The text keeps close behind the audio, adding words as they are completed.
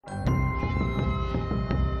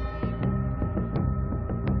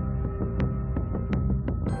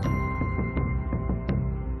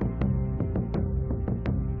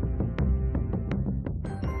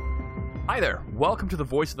there, welcome to the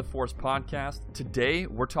Voice of the Force podcast. Today,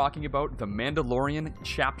 we're talking about The Mandalorian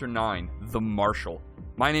Chapter 9, The Marshal.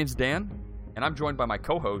 My name's Dan, and I'm joined by my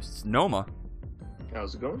co-hosts, Noma.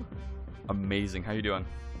 How's it going? Amazing, how you doing?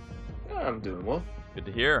 I'm doing well. Good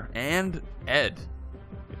to hear. And Ed.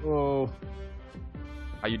 Whoa.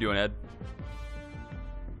 How you doing, Ed?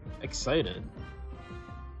 Excited.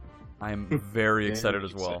 I'm very excited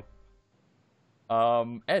as well.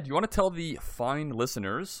 Ed, you want to tell the fine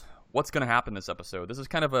listeners what's going to happen this episode? This is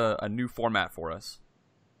kind of a new format for us.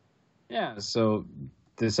 Yeah, so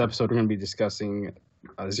this episode we're going to be discussing,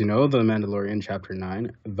 as you know, The Mandalorian Chapter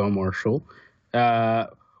 9, The Marshal.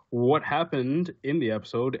 What happened in the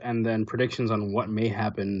episode, and then predictions on what may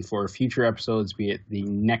happen for future episodes, be it the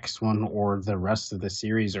next one or the rest of the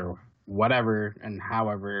series or whatever and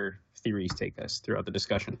however theories take us throughout the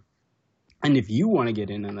discussion. And if you want to get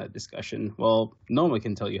in on that discussion, well, Noma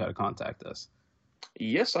can tell you how to contact us.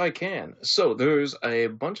 Yes, I can. So there's a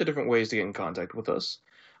bunch of different ways to get in contact with us.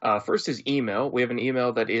 First is email. We have an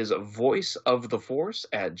email that is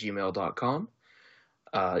voiceoftheforce@gmail.com.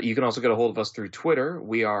 You can also get a hold of us through Twitter.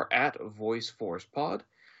 We are at VoiceForcePod.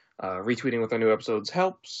 Retweeting with our new episodes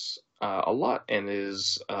helps a lot and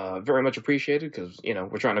is very much appreciated because,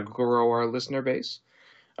 we're trying to grow our listener base.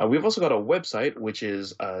 We've also got a website, which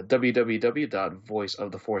is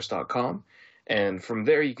www.voiceoftheforce.com. And from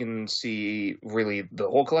there, you can see really the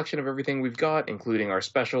whole collection of everything we've got, including our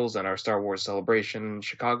specials and our Star Wars Celebration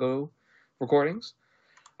Chicago recordings.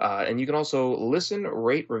 And you can also listen,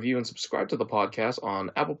 rate, review, and subscribe to the podcast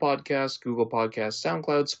on Apple Podcasts, Google Podcasts,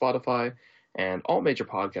 SoundCloud, Spotify, and all major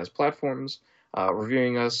podcast platforms.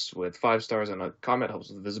 Reviewing us with 5 stars and a comment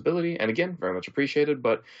helps with visibility. And again, very much appreciated.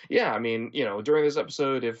 But yeah, during this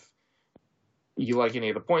episode, if you like any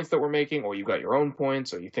of the points that we're making, or you got your own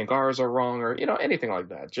points, or you think ours are wrong, or, anything like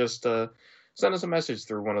that, just send us a message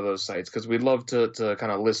through one of those sites, because we'd love to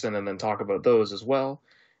kind of listen and then talk about those as well.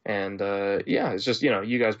 And it's just,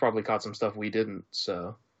 you guys probably caught some stuff we didn't.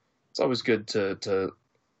 So it's always good to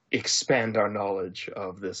expand our knowledge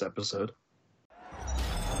of this episode.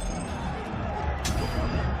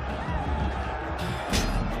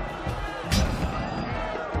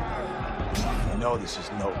 No, this is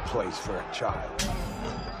no place for a child.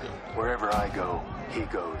 Wherever I go, he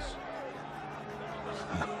goes.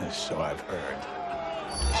 So I've heard.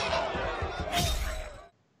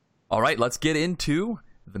 All right, let's get into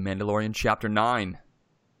The Mandalorian Chapter 9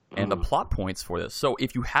 and the plot points for this. So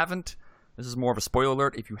if you haven't, this is more of a spoiler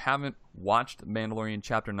alert, if you haven't watched Mandalorian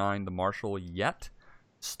Chapter 9, The Marshal yet,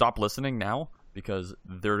 stop listening now, because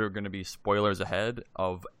there are going to be spoilers ahead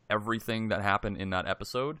of everything that happened in that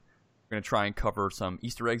episode. We're going to try and cover some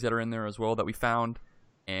Easter eggs that are in there as well that we found,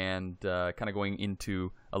 and kind of going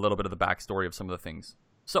into a little bit of the backstory of some of the things.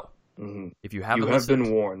 So, if you haven't listened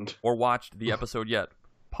been warned or watched the episode yet,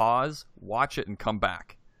 pause, watch it, and come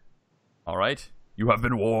back. All right? You have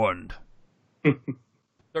been warned.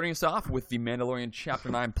 Starting us off with the Mandalorian Chapter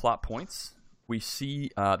 9 plot points, we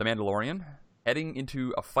see the Mandalorian heading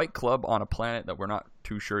into a fight club on a planet that we're not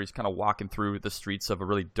too sure. He's kind of walking through the streets of a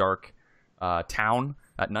really dark town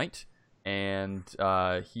at night. And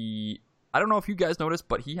I don't know if you guys noticed,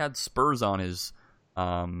 but he had spurs on his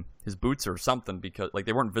boots or something, because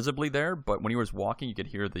they weren't visibly there, but when he was walking, you could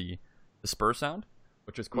hear the spur sound,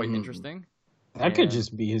 which is quite interesting. That could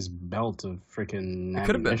just be his belt of freaking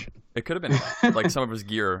ammunition. It could have been like some of his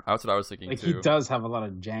gear. That's what I was thinking too. He does have a lot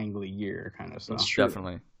of jangly gear kind of stuff. That's true.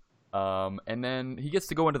 Definitely. And then he gets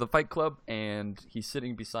to go into the fight club, and he's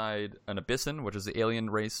sitting beside an Abyssin, which is the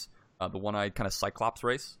alien race, the one-eyed kind of Cyclops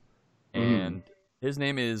race. And his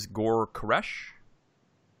name is Gor Koresh,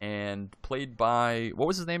 and played by, what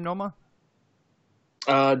was his name, Noma?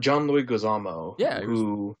 John Leguizamo. Yeah, he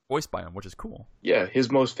was voiced by him, which is cool. Yeah,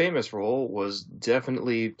 his most famous role was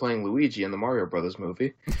definitely playing Luigi in the Mario Brothers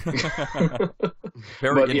movie.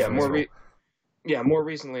 Very but more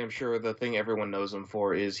recently, I'm sure the thing everyone knows him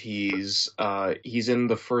for is he's in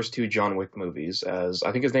the first 2 John Wick movies as,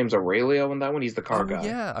 I think his name's Aurelio in that one. He's the car guy.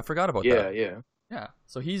 Yeah, I forgot about that. Yeah.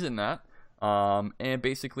 So he's in that. And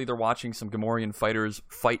basically they're watching some Gamorrean fighters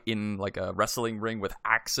fight in like a wrestling ring with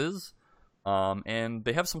axes. And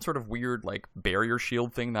they have some sort of weird barrier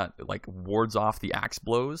shield thing that wards off the axe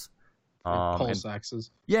blows. Pulse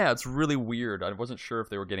axes. Yeah, it's really weird. I wasn't sure if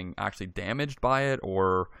they were getting actually damaged by it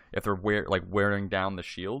or if they're wearing down the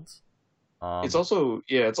shields. It's also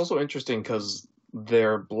interesting because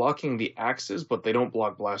they're blocking the axes, but they don't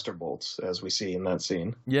block blaster bolts, as we see in that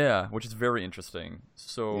scene. Yeah, which is very interesting.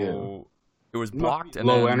 So it was blocked and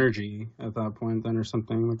low energy at that point, then, or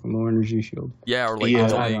something like a low energy shield. Yeah, or only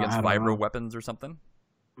against vibro weapons or something.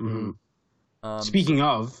 Speaking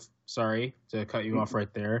of sorry to cut you off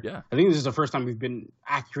right there. Yeah. I think this is the first time we've been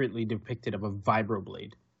accurately depicted of a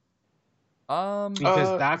vibroblade.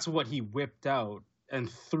 Because that's what he whipped out and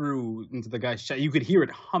threw into the guy's chest. You could hear it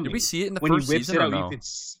humming. Did we see it in the when first he whips season it out, or no?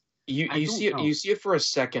 You see it for a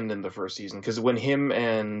second in the first season, because when him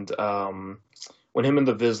and the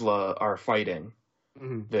Vizsla are fighting,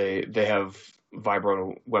 they have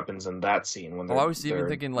vibro weapons in that scene. When I was even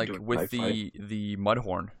thinking like with the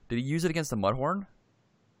Mudhorn. Did he use it against the Mudhorn?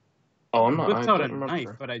 Oh, He I'm not. whipped I out a don't remember.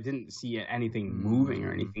 knife, but I didn't see anything moving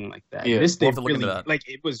or anything like that. Yeah, This we'll they have to look into really that. like.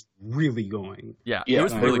 It was really going. Yeah, Yeah, it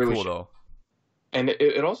was they really really cool should. though. And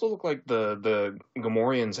it also looked like the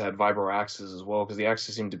Gamorreans had vibro axes as well, because the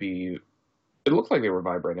axes seemed to be. It looked like they were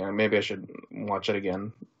vibrating. Maybe I should watch it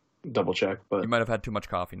again, double check. But You might have had too much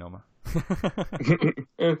coffee, Noma.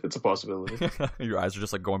 it's a possibility. Your eyes are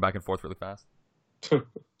just like going back and forth really fast.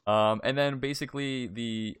 And then basically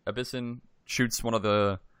the Abyssin shoots one of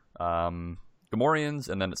the Gamorreans,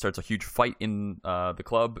 and then it starts a huge fight in the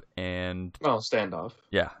club, and Well, standoff.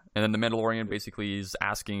 yeah, and then the Mandalorian basically is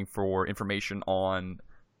asking for information on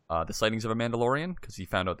the sightings of a Mandalorian, because he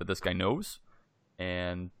found out that this guy knows,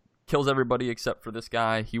 and kills everybody except for this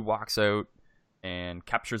guy. He walks out and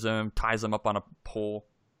captures him, ties him up on a pole,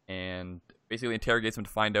 and basically interrogates him to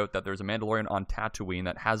find out that there's a Mandalorian on Tatooine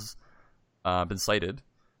that has been sighted,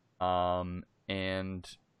 and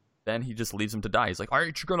then he just leaves him to die. He's like,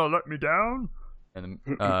 "Aren't you gonna let me down?" And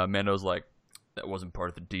Mando's like, "That wasn't part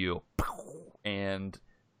of the deal." And it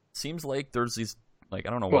seems like there's these, like, I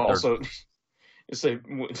don't know what Well, they're... also,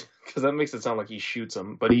 because that makes it sound like he shoots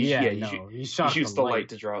him, but he shoots the light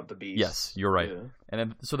to draw out the beast. Yes, you're right. Yeah. And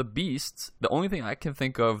then, so the beasts, the only thing I can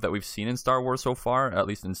think of that we've seen in Star Wars so far, at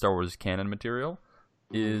least in Star Wars canon material,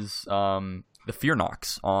 is the Fear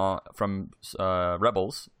Knocks from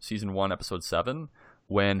Rebels, Season 1, Episode 7,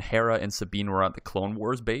 when Hera and Sabine were at the Clone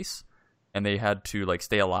Wars base, and they had to like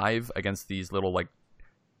stay alive against these little like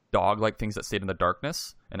dog-like things that stayed in the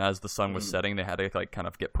darkness, and as the sun was setting, they had to like kind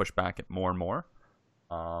of get pushed back more and more,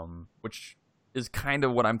 which is kind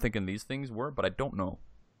of what I'm thinking these things were, but I don't know.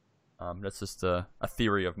 That's just a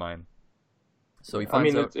theory of mine. So he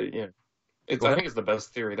finds out... I think it's the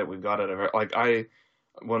best theory that we've got out of it. Like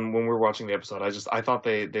when we were watching the episode, I thought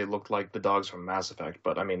they looked like the dogs from Mass Effect,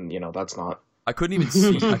 but I mean, that's not. I couldn't even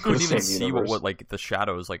see. I couldn't Same even see universe. what like the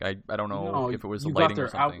shadows. Like I don't know if it was you lighting got their or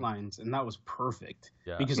something. outlines, and that was perfect.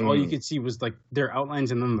 Yeah. Because all you could see was like their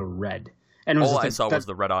outlines and then the red. And it was All just I like, saw was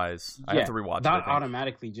the red eyes. I have to rewatch that it. I think.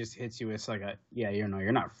 automatically just hits you. It's like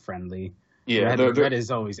you're not friendly. Yeah, red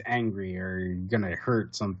is always angry or you're gonna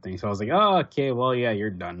hurt something. So I was like, oh, okay, well, yeah,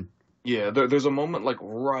 you're done. Yeah, there's a moment like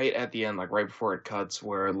right at the end, like right before it cuts,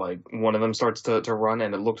 where like one of them starts to run,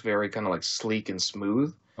 and it looked very kind of like sleek and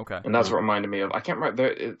smooth. Okay. And that's what reminded me of. I can't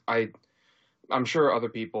remember. I'm sure other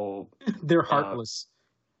people. They're heartless.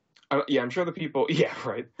 I'm sure the people. Yeah,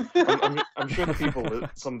 right. I'm sure the people.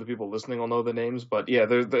 Some of the people listening will know the names, but yeah,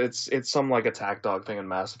 it's some like attack dog thing in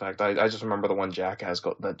Mass Effect. I just remember the one Jack has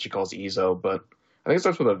that she calls Ezo, but I think it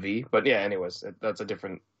starts with a V. But yeah, anyways, that's a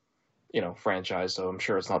different, franchise, so I'm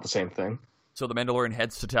sure it's not the same thing. So the Mandalorian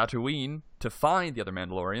heads to Tatooine to find the other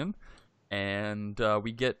Mandalorian, and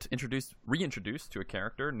we get reintroduced to a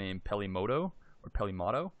character named Pelimoto,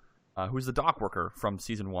 who's the dock worker from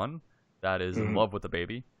Season 1 that is in love with the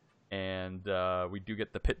baby. And we do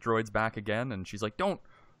get the pit droids back again, and she's like, don't,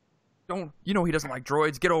 he doesn't like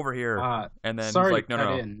droids, get over here. And then he's like,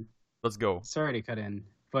 no, let's go. Sorry to cut in,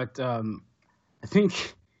 but I think you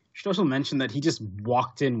should also mention that he just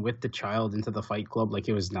walked in with the child into the fight club like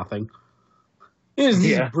it was nothing. He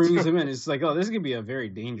just brings him in. It's like, oh, this could be a very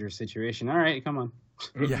dangerous situation. All right, come on.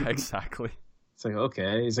 Yeah, exactly. It's like,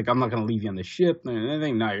 okay. He's like, I'm not going to leave you on the ship. No,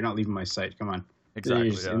 you're not leaving my sight. Come on.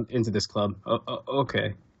 Exactly, into this club.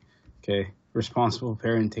 Okay. Okay, responsible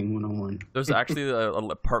parenting 101. There's actually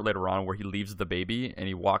a part later on where he leaves the baby and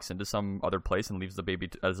he walks into some other place and leaves the baby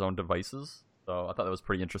at his own devices. So I thought that was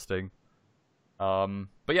pretty interesting.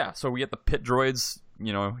 But yeah, so we get the pit droids.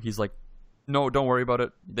 He's like, no, don't worry about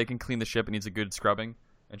it. They can clean the ship. It needs a good scrubbing.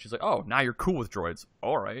 And she's like, oh, now you're cool with droids.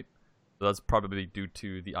 All right. So that's probably due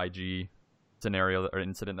to the IG scenario or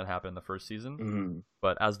incident that happened in the first season. Mm-hmm.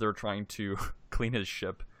 But as they're trying to clean his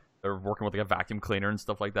ship, they're working with like a vacuum cleaner and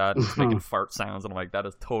stuff like that, and it's making fart sounds, and I'm like, that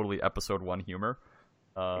is totally Episode 1 humor.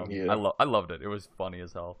 I loved it. It was funny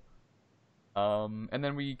as hell. And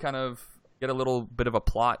then we kind of get a little bit of a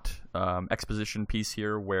plot exposition piece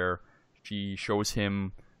here where she shows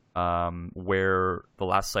him where the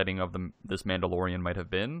last sighting of this Mandalorian might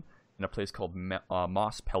have been, in a place called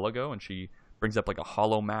Mos Pelego, and she brings up like a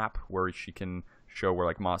holo map where she can show where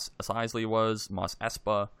like Mos Eisley was, Mos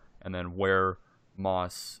Espa, and then where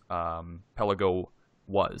Moss Pelago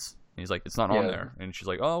was. And he's like, it's not on Yeah. there. And she's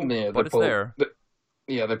like, oh, Yeah, but it's there.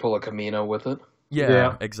 They pull a Camino with it.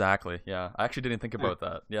 Yeah, exactly. Yeah, I actually didn't think about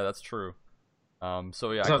that. Yeah, that's true.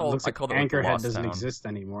 So yeah, So I it looks like called it like the Anchorhead Lost doesn't Town. exist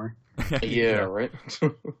anymore. Yeah, right.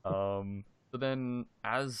 So then,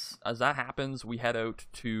 as that happens, we head out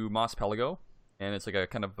to Mos Pelago, and it's like a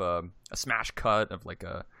kind of a smash cut of like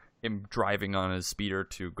him driving on his speeder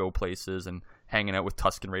to go places and hanging out with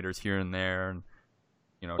Tusken Raiders here and there, and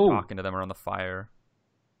talking to them around the fire.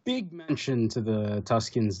 Big mention to the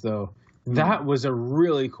Tuskens, though. That was a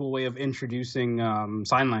really cool way of introducing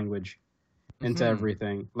sign language into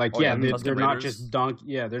everything. Like, they're not just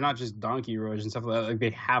they're not just donkey roads and stuff like that. Like,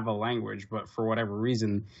 they have a language, but for whatever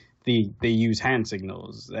reason, they use hand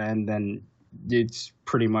signals, and then it's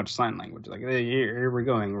pretty much sign language. Like, hey, here we're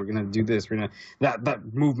going. We're gonna do this. We're gonna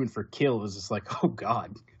that movement for kill is just like, oh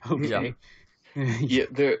god, okay. Yeah,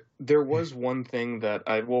 there was one thing that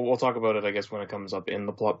we'll talk about it, I guess, when it comes up in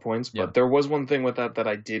the plot points. But there was one thing with that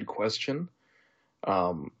I did question.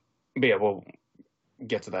 But yeah, we'll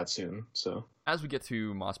get to that soon. So as we get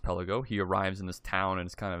to Mos Pelago, he arrives in this town and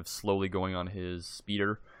is kind of slowly going on his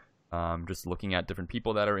speeder, just looking at different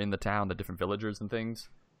people that are in the town, the different villagers and things,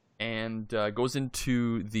 and goes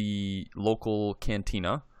into the local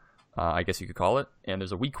cantina. I guess you could call it. And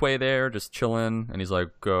there's a Weequay there just chilling, and he's like,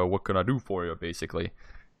 what can I do for you, basically.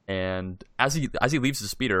 And as he leaves his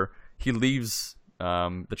speeder, he leaves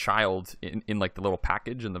the child in like the little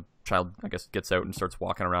package, and the child, I guess, gets out and starts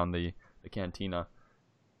walking around the cantina.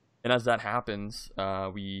 And as that happens,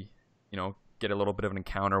 we get a little bit of an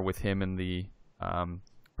encounter with him and the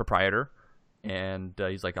proprietor, and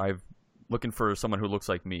he's like, I'm looking for someone who looks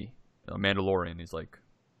like me, a Mandalorian. He's like,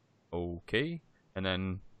 okay. And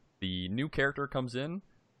then the new character comes in,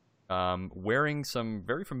 wearing some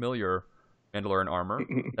very familiar Mandalorian armor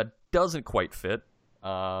that doesn't quite fit.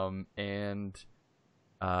 And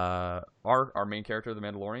our main character, the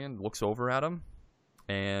Mandalorian, looks over at him,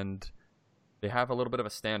 and they have a little bit of a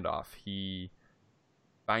standoff. He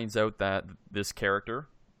finds out that this character,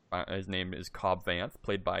 his name is Cobb Vanth,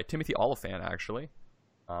 played by Timothy Oliphant, actually.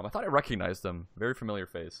 I thought I recognized him. Very familiar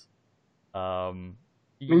face.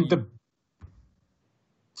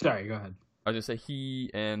 Sorry, go ahead. I was going to say he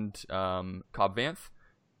and Cobb Vanth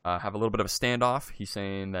have a little bit of a standoff. He's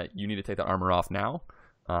saying that you need to take that armor off now.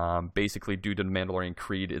 Basically, due to the Mandalorian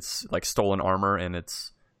creed, it's like stolen armor, and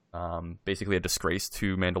it's basically a disgrace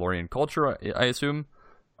to Mandalorian culture, I assume.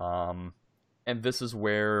 And this is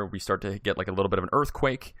where we start to get like a little bit of an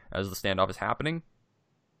earthquake as the standoff is happening.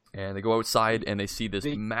 And they go outside, and they see this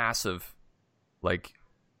massive, like,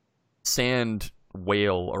 sand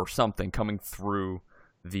whale or something coming through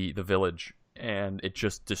the village, and it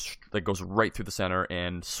just goes right through the center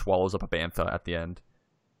and swallows up a bantha at the end.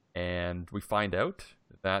 And we find out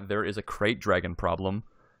that there is a crate dragon problem,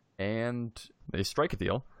 and they strike a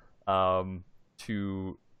deal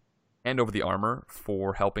to hand over the armor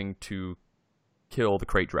for helping to kill the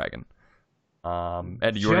crate dragon.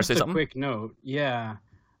 Ed, you want to say something? Just a quick note, yeah.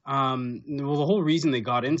 Well, the whole reason they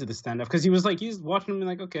got into the standoff, because he's watching him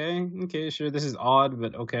like, okay, sure, this is odd,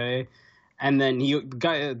 but okay. And then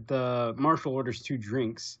the Marshal orders 2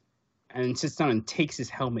 drinks and sits down and takes his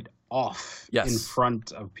helmet off in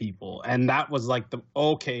front of people. And that was like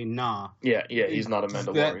nah. Yeah, he's not a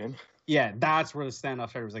Mandalorian. That's where the standoff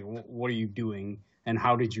started. It was like, what are you doing? And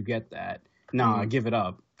how did you get that? Nah, give it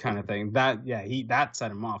up kind of thing. That set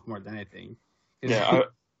him off more than anything. Yeah,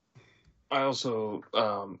 I also,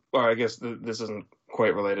 or I guess this isn't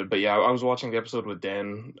quite related, but yeah, I was watching the episode with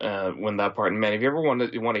Dan when that part. And man, if you ever want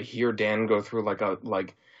to hear Dan go through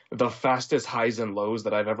like the fastest highs and lows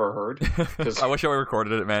that I've ever heard, I wish I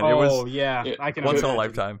recorded it, man. I can once in a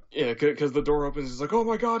lifetime. Yeah, because the door opens, he's like, oh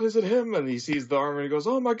my god, is it him? And he sees the armor, and he goes,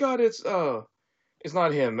 oh my god, it's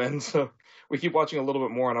not him. And so we keep watching a little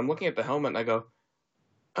bit more, and I'm looking at the helmet, and I go,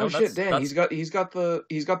 oh shit, Dan, he's got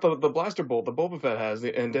the blaster bolt that Boba Fett has.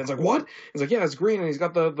 And Dan's like, what? He's like, yeah, it's green, and he's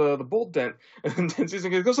got the bolt dent. And Dan sees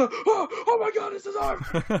it and goes, oh my god, it's his arm.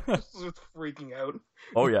 Just freaking out.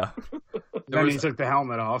 Oh yeah. Then he took the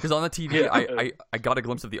helmet off. Because on the TV, I got a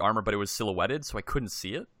glimpse of the armor, but it was silhouetted, so I couldn't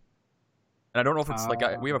see it. And I don't know if it's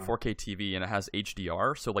we have a 4K TV, and it has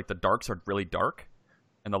HDR, so like the darks are really dark,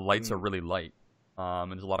 and the lights are really light. And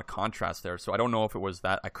there's a lot of contrast there, so I don't know if it was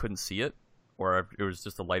that I couldn't see it, or if it was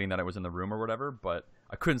just the lighting that I was in the room or whatever, but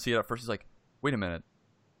I couldn't see it at first. He's like, wait a minute,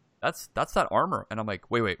 that's that armor. And I'm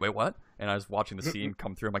like, wait, what? And I was watching the scene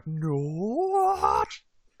come through. I'm like, no.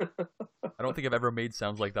 I don't think I've ever made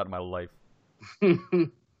sounds like that in my life.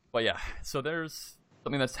 But yeah, so there's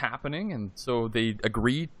something that's happening, and so they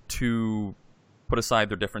agree to put aside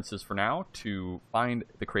their differences for now to find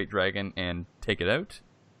the Krayt Dragon and take it out.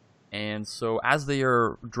 And so as they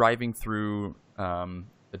are driving through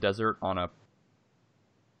the desert on a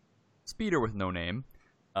speeder with no name,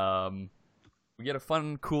 we get a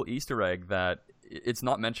fun, cool Easter egg that it's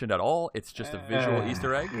not mentioned at all. It's just a visual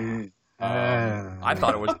Easter egg. I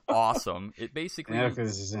thought it was awesome. It basically,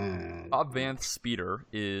 Bob Vanth's speeder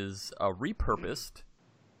is a repurposed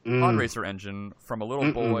pod racer engine from a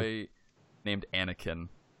little boy named Anakin.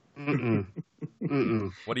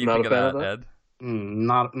 What do you think of that, Ed?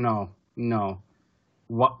 No.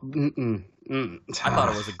 What? I thought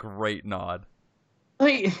it was a great nod.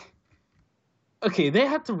 Like, okay, they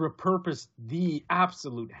had to repurpose the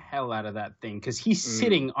absolute hell out of that thing because he's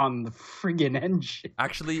sitting on the friggin' engine.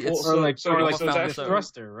 Actually, it's the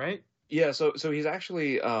thruster, right? Yeah, so he's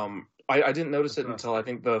actually I didn't notice it until I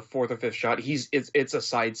think the fourth or fifth shot. It's a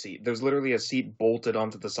side seat. There's literally a seat bolted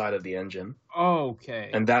onto the side of the engine. Okay.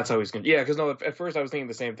 And that's how he's going. Yeah, because at first I was thinking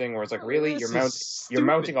the same thing where it's like, really, you're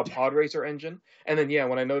mounting a pod racer engine, and then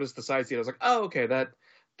when I noticed the side seat, I was like, oh, okay,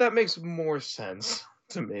 that makes more sense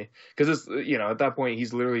to me because it's at that point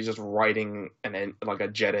he's literally just riding like a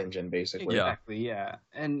jet engine basically. Exactly. Yeah.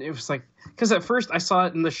 And it was like because at first I saw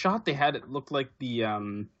it in the shot they had it looked like the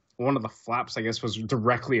one of the flaps, I guess, was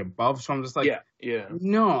directly above. So I'm just like, yeah.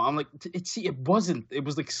 No, I'm like, it wasn't. It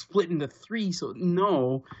was like split into three. So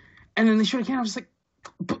no. And then they showed it again. I was like,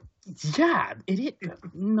 but yeah, it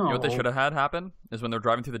no. You know what they should have had happen is when they're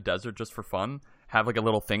driving through the desert just for fun, have like a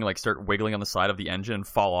little thing like start wiggling on the side of the engine and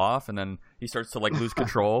fall off, and then he starts to like lose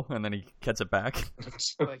control, and then he gets it back.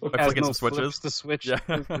 Like, by flicking some switches. To switch,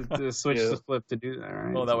 to flip to do that.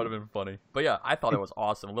 Right? Oh, that would have been funny. But yeah, I thought it was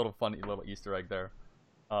awesome. A little funny little Easter egg there.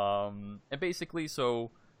 And basically,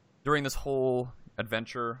 so during this whole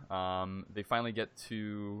adventure, they finally get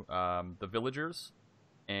to the villagers,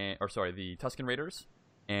 the Tusken Raiders,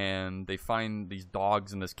 and they find these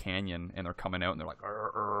dogs in this canyon, and they're coming out, and they're like,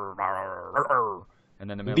 "Arr, arr, arr, arr." And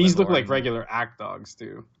then these look like regular act dogs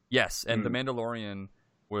too. Yes, and the Mandalorian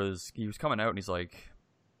was coming out, and he's like,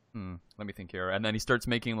 let me think here, and then he starts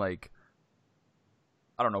making like,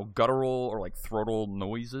 I don't know, guttural or like throatal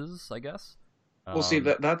noises, I guess. Well, see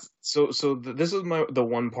that's so. This is the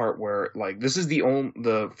one part where like this is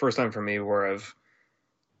the first time for me where I've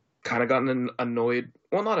kind of gotten annoyed.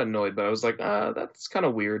 Well, not annoyed, but I was like, that's kind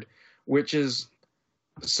of weird. Which is,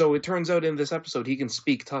 so it turns out in this episode he can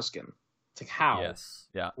speak Tusken. It's like how? Yes.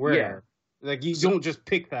 Yeah. Where? Yeah. Like you don't just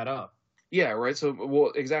pick that up. Yeah. Right.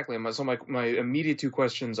 So exactly. So my immediate two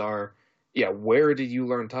questions are, where did you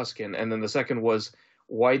learn Tusken? And then the second was,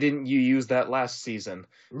 why didn't you use that last season?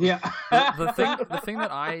 Yeah. the thing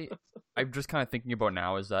that I'm just kind of thinking about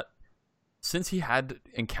now is that since he had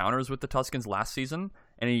encounters with the Tuskens last season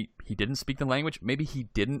and he didn't speak the language, maybe he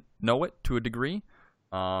didn't know it to a degree.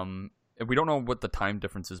 We don't know what the time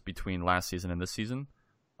difference is between last season and this season.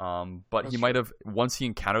 But that's he might have, once he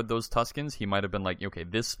encountered those Tuskens, he might have been like, okay,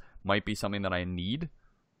 this might be something that I need.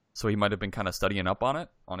 So he might have been kind of studying up on it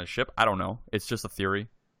on his ship. I don't know. It's just a theory.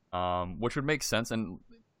 Which would make sense, and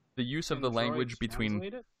the use of the language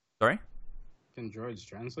between. Sorry? Can droids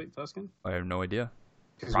translate Tusken? I have no idea.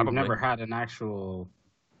 Because we've never had an actual.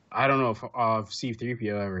 I don't know if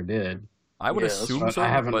C-3PO ever did. I would assume so,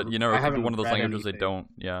 but it could be one of those languages anything. they don't.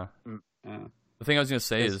 Yeah. Yeah. The thing I was going to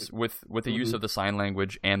say is with the use of the sign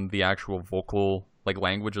language and the actual vocal like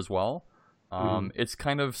language as well. It's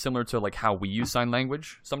kind of similar to like how we use sign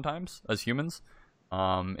language sometimes as humans, in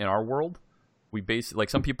our world. We like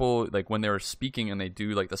some people like when they're speaking and they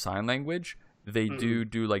do like the sign language, they do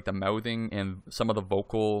like the mouthing and some of the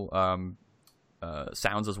vocal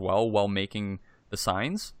sounds as well while making the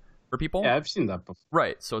signs for people. Yeah, I've seen that before.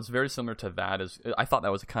 Right, so it's very similar to that. I thought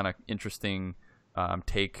that was a kind of interesting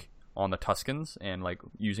take on the Tuskens and like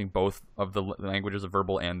using both of the languages of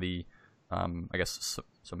verbal and the I guess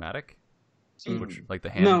somatic, which like the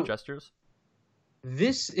hand gestures.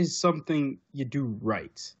 This is something you do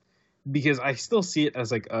right. Because I still see it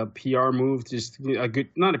as like a PR move, just a good,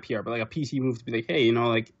 not a PR, but like a PC move to be like, hey,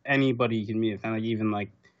 like anybody can be a fan, like even like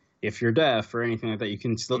if you're deaf or anything like that, you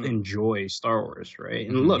can still enjoy Star Wars, right?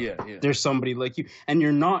 And look, there's somebody like you, and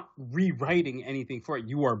you're not rewriting anything for it.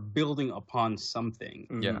 You are building upon something,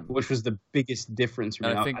 which was the biggest difference.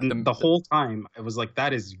 I think the whole time I was like,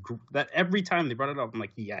 that every time they brought it up, I'm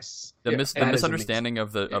like, yes. The misunderstanding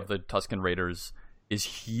of the Tusken Raiders is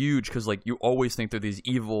huge because like you always think they're these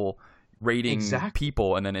evil raiding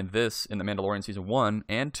people, and then in the Mandalorian season 1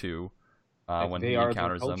 and 2, when he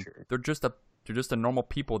encounters them, they're just a normal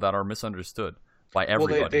people that are misunderstood by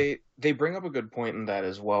everybody. Well, they bring up a good point in that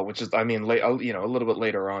as well, which is, I mean, a little bit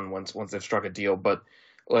later on once they've struck a deal, but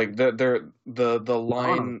Like the line.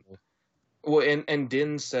 Honorable. Well, and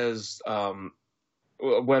Din says when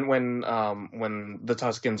the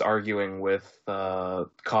Tuscans arguing with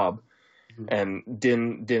Cobb, and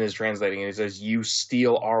Din is translating, and he says, "You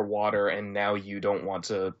steal our water, and now you don't want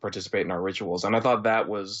to participate in our rituals." And I thought that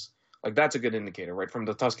was like that's a good indicator, right? From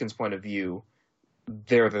the Tuscans' point of view,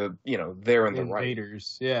 they're they're in the right.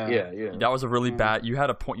 Invaders. Yeah. Yeah. That was a really bad. You had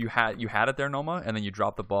a point. You had it there, Noma, and then you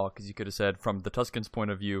dropped the ball because you could have said, from the Tuscans' point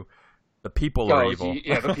of view, the people are evil.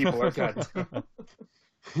 Yeah, the people are good.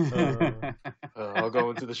 I'll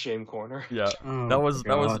go into the shame corner. Yeah, Oh, that was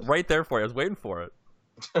God. right there for you. I was waiting for it.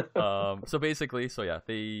 So basically,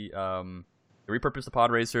 they repurpose the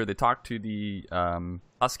pod racer. They talk to the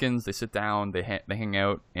Tuskens. They sit down. They hang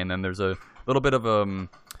out, and then there's a little bit of a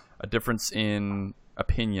difference in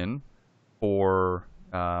opinion for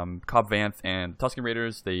Cobb Vanth and Tusken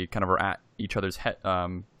Raiders. They kind of are at each other's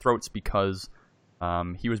throats because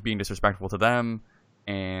he was being disrespectful to them,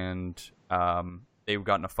 and they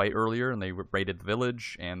got in a fight earlier, and they raided the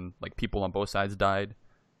village, and like people on both sides died.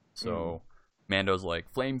 So Mando's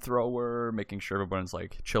like flamethrower, making sure everyone's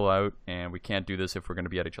like chill out, and we can't do this if we're going to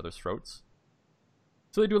be at each other's throats.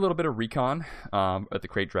 So they do a little bit of recon at the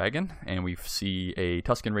Crate Dragon, and we see a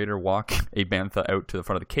Tusken Raider walk a Bantha out to the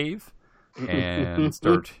front of the cave and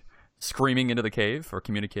start screaming into the cave, or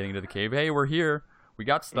communicating into the cave, "Hey, we're here. We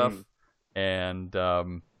got stuff." And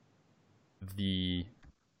the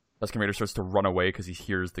Tusken Raider starts to run away because he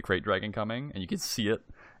hears the Crate Dragon coming, and you can see it,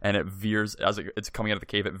 and it veers, as it's coming out of the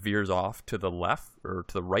cave, it veers off to the left, or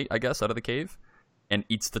to the right, I guess, out of the cave, and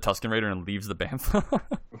eats the Tusken Raider and leaves the Bantha.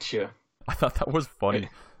 Yeah. I thought that was funny.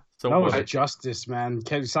 So That was funny. justice, man.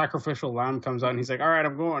 Sacrificial lamb comes out, and he's like, "All right,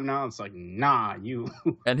 I'm going now." It's like, nah, you.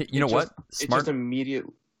 And you know what? It just immediate.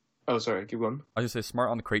 Oh, sorry. Keep going. I was going to say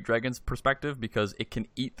smart on the Crate Dragon's perspective, because it can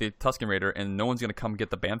eat the Tusken Raider, and no one's going to come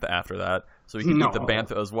get the Bantha after that. So he can eat the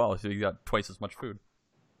Bantha as well. So you got twice as much food.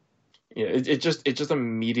 Yeah, it just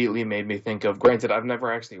immediately made me think of. Granted, I've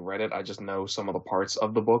never actually read it. I just know some of the parts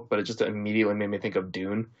of the book, but it just immediately made me think of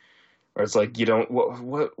Dune, where it's like you don't.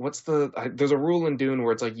 What's the? There's a rule in Dune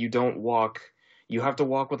where it's like you don't walk. You have to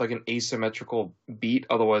walk with like an asymmetrical beat,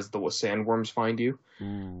 otherwise the sandworms find you.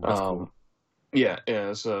 Ooh, that's cool. Yeah.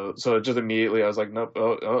 So just immediately I was like, nope.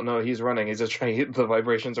 Oh no, he's running. He's just trying. The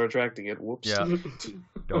vibrations are attracting it. Whoops. Yeah.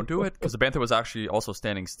 Don't do it, because the Bantha was actually also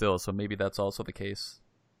standing still, so maybe that's also the case.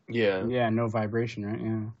 Yeah. Yeah, no vibration, right?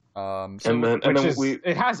 Yeah. So, and then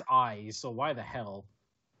it has eyes, so why the hell?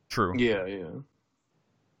 true. Yeah.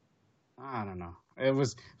 I don't know. It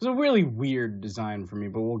was a really weird design for me,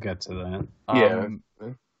 but we'll get to that. Yeah.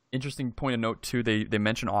 Interesting point of note too. They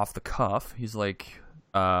mention off the cuff. He's like,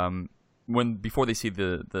 before they see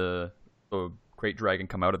the Crate Dragon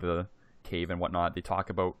come out of the cave and whatnot, they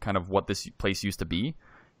talk about kind of what this place used to be,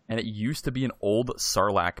 and it used to be an old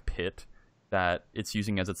Sarlacc pit that it's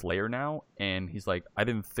using as its lair now. And he's like, I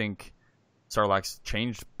didn't think Sarlacc's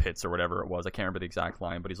changed pits or whatever it was. I can't remember the exact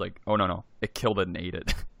line, but he's like, oh no, it killed it and ate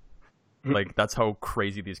it. Like, that's how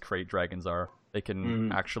crazy these Crate Dragons are. They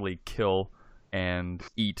can actually kill and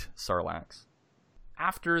eat Sarlaccs.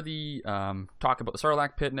 After the talk about the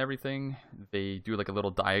Sarlacc pit and everything, they do like a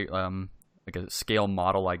little like a scale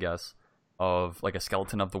model, I guess, of like a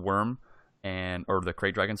skeleton of the worm or the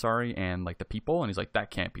Crate Dragon, sorry, and like the people. And he's like,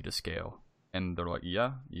 that can't be to scale. And they're like,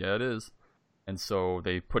 yeah, it is. And so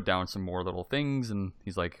they put down some more little things, and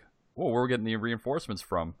he's like, whoa, where are we getting the reinforcements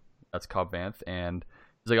from? That's Cobb Vanth. And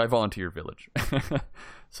he's like, I volunteer your village.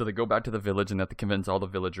 So they go back to the village, and they have to convince all the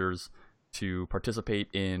villagers to participate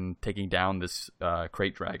in taking down this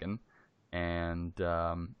Crate Dragon. And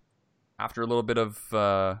after a little bit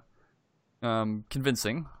of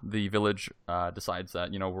convincing, the village decides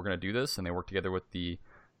that, we're going to do this, and they work together with the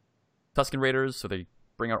Tusken Raiders. So they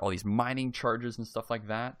bring out all these mining charges and stuff like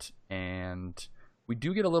that. And we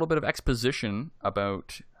do get a little bit of exposition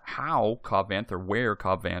about how Cobb Vanth, or where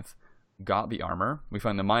Cobb Vanth, got the armor. We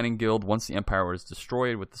find the mining guild, once the Empire was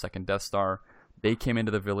destroyed with the second Death Star, they came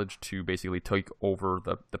into the village to basically take over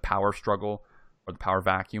the power struggle, or the power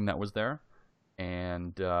vacuum that was there.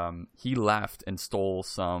 And he left and stole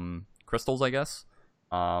some crystals, I guess,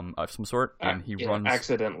 of some sort. And he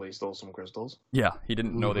accidentally stole some crystals. Yeah, he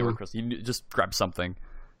didn't know they were crystals. He just grabbed something.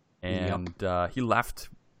 And he left,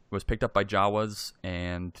 was picked up by Jawas,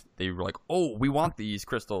 and they were like, oh, we want these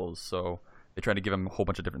crystals. So they tried to give him a whole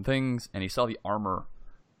bunch of different things, and he saw the armor,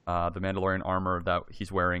 the Mandalorian armor that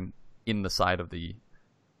he's wearing in the side of the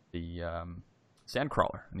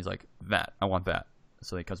Sandcrawler, and he's like, I want that.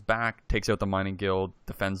 So he comes back, takes out the mining guild,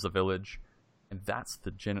 defends the village, and that's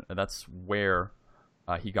where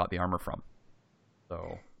he got the armor from.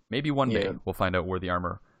 So Maybe one day Yeah. we'll find out where the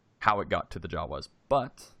armor, how it got to the Jawas.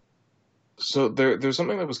 But So there's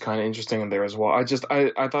something that was kind of interesting in there as well. I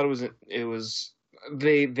thought it was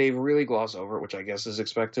they really gloss over it, which I guess is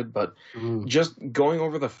expected, but just going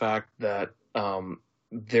over the fact that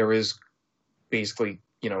there is basically,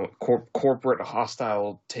 corporate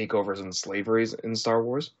hostile takeovers and slaveries in Star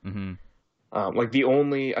Wars. mm-hmm. Like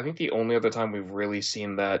I think the only other time we've really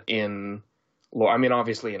seen that in, I mean,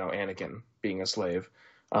 obviously, Anakin being a slave,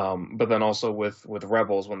 but then also with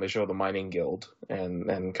Rebels when they show the mining guild and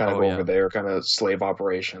kind of go over their kind of slave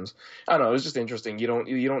operations. I don't know. It was just interesting. You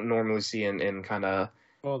don't normally see in kind of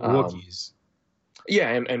the Wookiees. Yeah,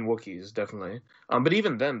 and Wookiees definitely. But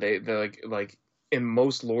even then, they like in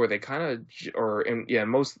most lore they kind of in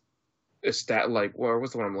most what's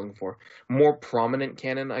the one I'm looking for? More prominent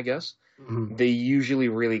canon, I guess. Mm-hmm. They usually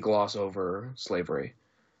really gloss over slavery.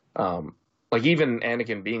 Like even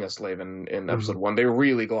Anakin being a slave in episode 1, they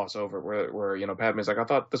really gloss over it, where Padme's like, I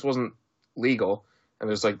thought this wasn't legal, and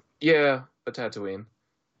there's like, yeah, but Tatooine.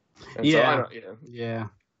 And Yeah. So Yeah.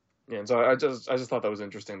 and so I just thought that was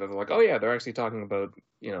interesting that they're like, oh yeah, they're actually talking about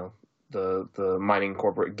the mining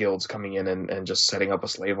corporate guilds coming in and just setting up a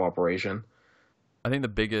slave operation. I think the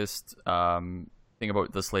biggest thing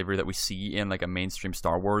about the slavery that we see in like a mainstream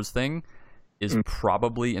Star Wars thing is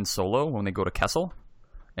probably in Solo when they go to Kessel.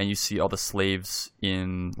 And you see all the slaves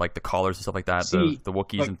in like the collars and stuff like that, the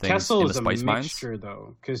Wookiees like, and things Kessel in the is spice a mines. mixture,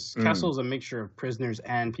 though, because Kessel is a mixture of prisoners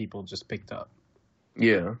and people just picked up.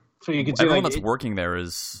 Yeah. So you could see everyone like, that's working there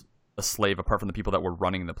is a slave, apart from the people that were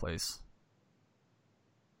running the place.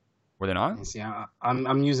 Were they not? See, I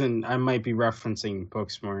might be referencing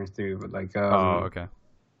books more too, but like, oh, okay.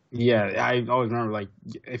 Yeah, I always remember like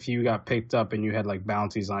if you got picked up and you had like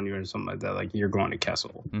bounties on you or something like that, like you're going to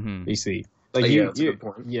Kessel. Mm-hmm. You see, like that's a good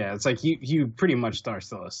point. Yeah, it's like you pretty much are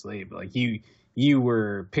still a slave. Like you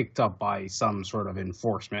were picked up by some sort of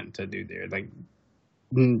enforcement to do there. Like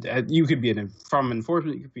you could be from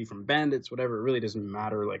enforcement, you could be from bandits, whatever. It really doesn't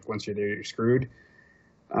matter. Like once you're there, you're screwed.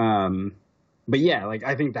 But yeah, like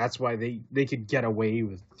I think that's why they could get away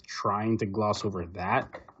with trying to gloss over that.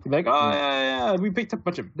 Like, oh yeah, we picked up a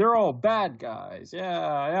bunch of. They're all bad guys.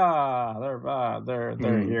 Yeah, they're bad. They're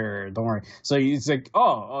here. Don't worry. So it's like,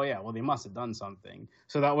 oh yeah. Well, they must have done something.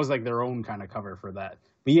 So that was like their own kind of cover for that.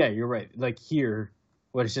 But yeah, you're right. Like here,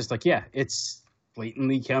 what it's just like, yeah, it's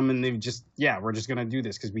blatantly come and they've just, we're just gonna do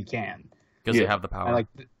this because we can. Because they have the power. And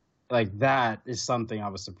like that is something I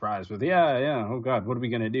was surprised with. Yeah. Oh God, what are we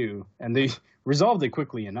gonna do? And they resolved it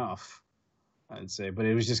quickly enough, I'd say. But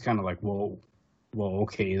it was just kind of like, whoa. Well,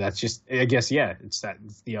 okay, that's just, I guess, it's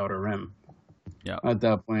the Outer Rim. Yeah. At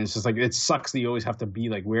that point, it's just like, it sucks that you always have to be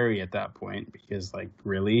like wary at that point because, like,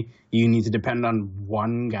 really, you need to depend on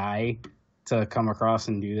one guy to come across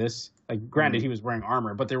and do this. Like, granted, he was wearing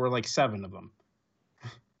armor, but there were like 7 of them.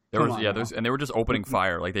 And they were just opening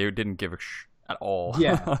fire. Like they didn't give a at all.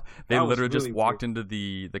 Yeah, they literally really just walked weird. into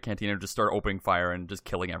the canteen and just started opening fire and just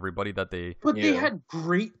killing everybody that they. But they had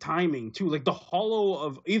great timing too. Like the hollow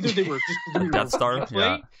of either they were just Death Star. Yeah.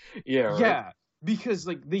 Right. Yeah. Because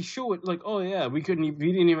like they show it like, oh yeah, we didn't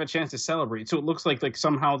even have a chance to celebrate. So it looks like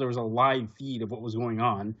somehow there was a live feed of what was going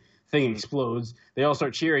on. Thing explodes. They all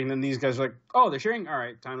start cheering. Then these guys are like, oh, they're cheering. All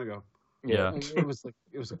right, time to go. Yeah. It was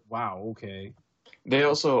like wow, okay. They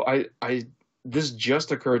also this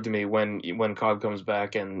just occurred to me when Cobb comes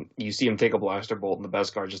back and you see him take a blaster bolt and the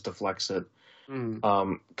Beskar just deflects it.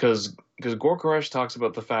 Because Gor Koresh talks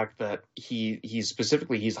about the fact that he's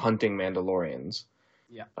hunting Mandalorians.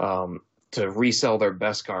 Yeah. To resell their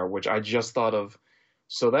Beskar, which I just thought of.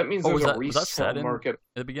 So that means there's a resale market at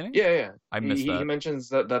the beginning. Yeah. I missed that. He mentions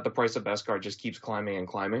that the price of Beskar just keeps climbing and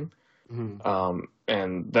climbing. Mm-hmm.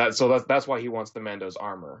 And that's why he wants the Mando's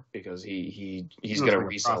armor, because he's going to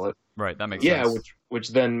resell it. Right, that makes sense. Yeah, which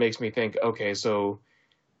then makes me think, okay, so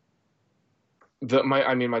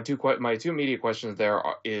my two immediate questions there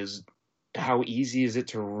is how easy is it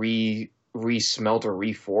to re-smelt or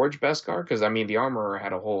reforge Beskar? Because I mean the armor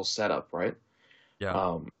had a whole setup, right?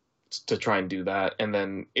 Yeah. To try and do that, and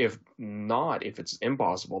then if it's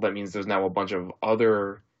impossible, that means there's now a bunch of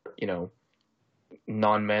other,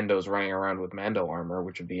 non-Mandos running around with Mando armor,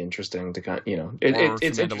 which would be interesting to kind of,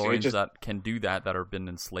 it's Mandalorians that can do that have been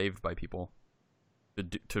enslaved by people to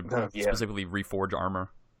specifically reforge armor.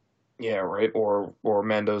 Yeah, right. Or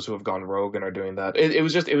Mandos who have gone rogue and are doing that. It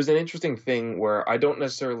was an interesting thing where I don't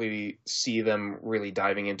necessarily see them really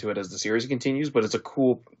diving into it as the series continues, but it's a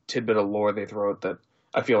cool tidbit of lore they throw out that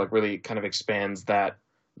I feel like really kind of expands that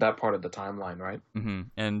part of the timeline, right? Mm-hmm.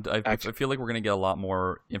 And I feel like we're going to get a lot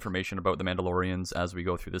more information about the Mandalorians as we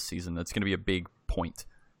go through this season. That's going to be a big point.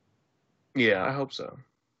 Yeah, I hope so.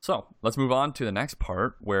 So let's move on to the next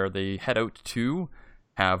part where they head out to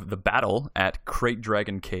have the battle at Crate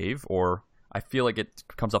Dragon Cave, or I feel like it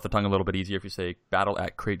comes off the tongue a little bit easier if you say battle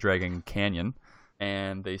at Crate Dragon Canyon.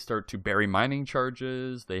 And they start to bury mining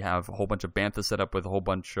charges. They have a whole bunch of banthas set up with a whole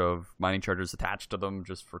bunch of mining charges attached to them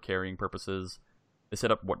just for carrying purposes. They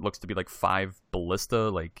set up what looks to be like 5 ballista,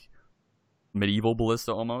 like medieval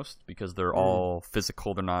ballista almost, because they're all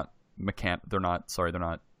physical. They're not they're not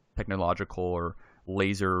technological or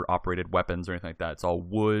laser operated weapons or anything like that. It's all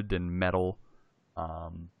wood and metal.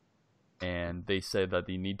 And they said that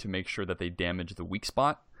they need to make sure that they damage the weak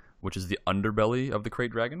spot, which is the underbelly of the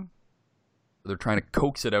Crate Dragon. They're trying to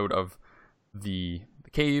coax it out of the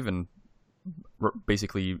cave and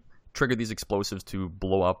basically trigger these explosives to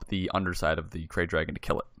blow up the underside of the Crate Dragon to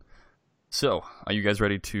kill it. So, are you guys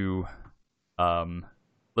ready to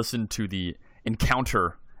listen to the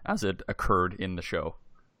encounter as it occurred in the show?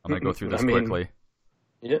 I'm going to go through this quickly.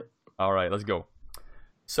 Yeah. All right, let's go.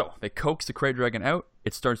 So, they coax the Crate Dragon out.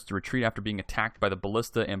 It starts to retreat after being attacked by the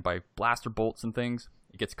ballista and by blaster bolts and things.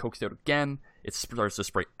 It gets coaxed out again. It starts to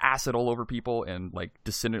spray acid all over people and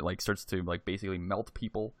starts to basically melt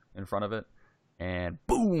people in front of it. And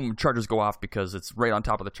boom, charges go off because it's right on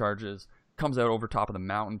top of the charges. Comes out over top of the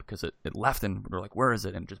mountain because it left and we're like, where is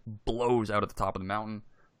it? And it just blows out at the top of the mountain.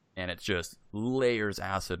 And it just layers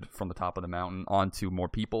acid from the top of the mountain onto more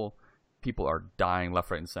people. People are dying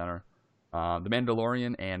left, right, and center. The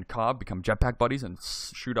Mandalorian and Cobb become jetpack buddies and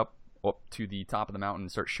shoot up to the top of the mountain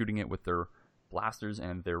and start shooting it with their blasters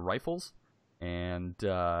and their rifles. And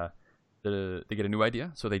they get a new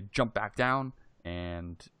idea. So they jump back down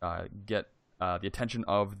and get the attention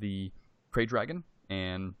of the Crate Dragon.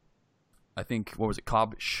 And I think,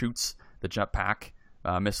 Cobb shoots the jetpack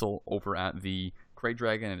missile over at the Crate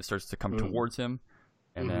Dragon and it starts to come towards him.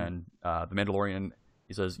 And then the Mandalorian,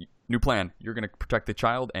 he says, new plan, you're going to protect the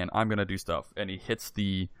child and I'm going to do stuff. And he hits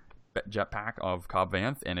the jetpack of Cobb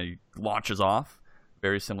Vanth and he launches off.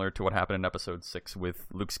 Very similar to what happened in episode 6 with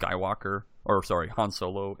Luke Skywalker, Han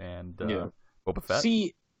Solo and Boba Fett.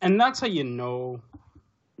 See, and that's how you know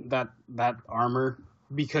that armor,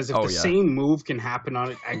 because if the same move can happen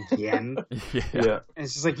on it again,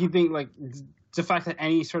 it's just like you think like the fact that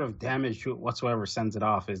any sort of damage to it whatsoever sends it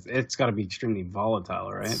off it's got to be extremely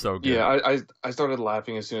volatile, right? So good. Yeah, I started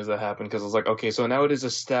laughing as soon as that happened because I was like, okay, so now it is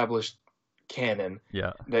established canon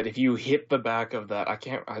that if you hit the back of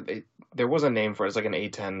that, there was a name for it. It's like an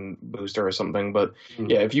A10 booster or something, but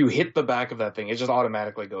if you hit the back of that thing, it just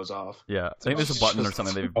automatically goes off. Yeah, I think there's a button or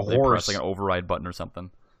something. They press like an override button or something.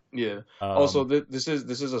 Yeah. Also, this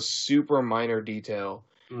is a super minor detail,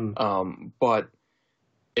 but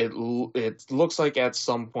it looks like at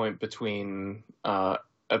some point between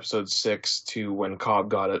episode 6 to when Cobb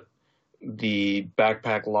got it, the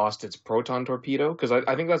backpack lost its proton torpedo, because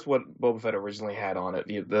I think that's what Boba Fett originally had on it.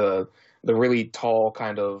 The really tall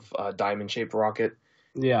kind of diamond shaped rocket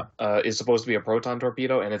is supposed to be a proton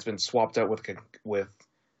torpedo, and it's been swapped out with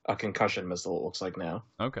a concussion missile. It looks like now.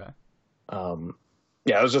 Okay.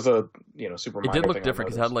 It was just a super. It did look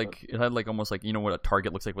different because it had like almost like what a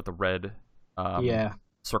target looks like with the red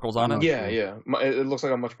circles on it. Yeah. It looks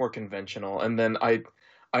like a much more conventional. And then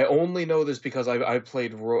I only know this because I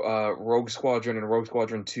played Rogue Squadron and Rogue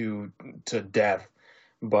Squadron 2 to death.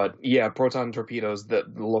 But yeah, proton torpedoes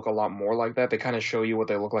that look a lot more like that. They kind of show you what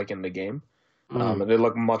they look like in the game. And they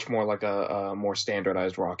look much more like a more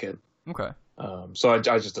standardized rocket. Okay. So I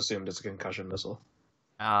just assumed it's a concussion missile.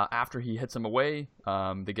 After he hits him away,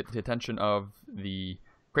 they get the attention of the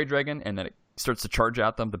Crate Dragon, and then it starts to charge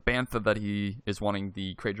at them. The bantha that he is wanting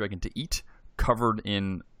the Crate Dragon to eat, covered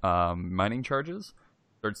in mining charges,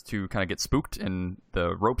 starts to kind of get spooked, and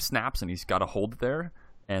the rope snaps, and he's got a hold there.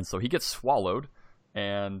 And so he gets swallowed,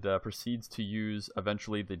 and proceeds to use,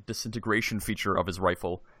 eventually, the disintegration feature of his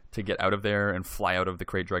rifle to get out of there and fly out of the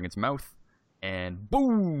Crate Dragon's mouth. And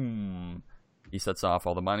boom! He sets off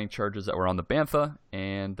all the mining charges that were on the bantha,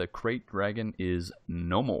 and the Crate Dragon is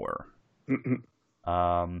no more.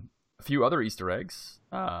 A few other Easter eggs.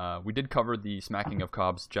 We did cover the smacking of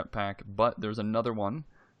Cobb's jetpack, but there's another one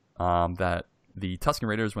that the Tusken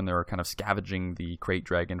Raiders, when they were kind of scavenging the Crate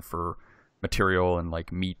Dragon for material and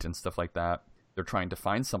like meat and stuff like that, they're trying to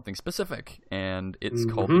find something specific, and it's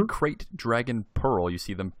called the Crate Dragon Pearl. You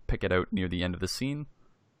see them pick it out near the end of the scene,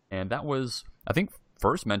 and that was, I think,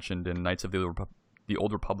 first mentioned in Knights of the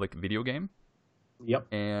Old Republic video game. Yep.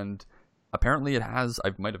 And apparently it has,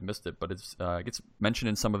 I might have missed it, but it gets mentioned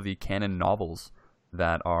in some of the canon novels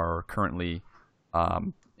that are currently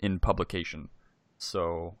in publication.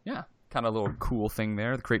 So, yeah, kind of a little cool thing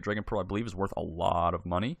there. The Crate Dragon Pearl, I believe, is worth a lot of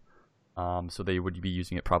money. So they would be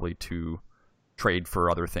using it probably to trade for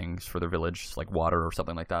other things for their village, like water or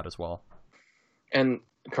something like that as well. And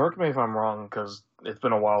correct me if I'm wrong, because it's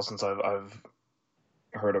been a while since I've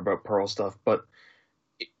heard about pearl stuff, but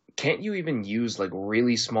can't you even use like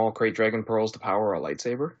really small crate dragon pearls to power a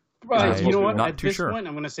lightsaber? You know what? Not At too this sure. point,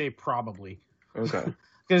 I'm going to say probably. Okay.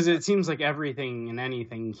 Because it seems like everything and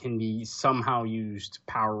anything can be somehow used to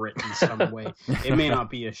power it in some way. It may not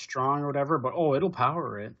be as strong or whatever, but it'll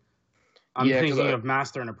power it. I'm thinking of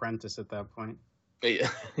Master and Apprentice at that point.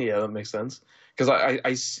 Yeah, that makes sense. Because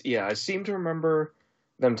I seem to remember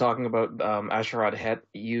them talking about Asherad Het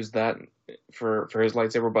used that for his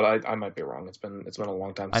lightsaber, but I might be wrong. It's been a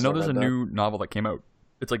long time. I Since know there's a read that. new novel that came out.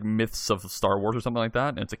 It's like Myths of Star Wars or something like that,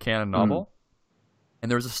 and it's a canon novel. And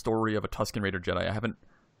there's a story of a Tusken Raider Jedi. I haven't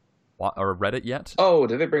read it yet. Oh,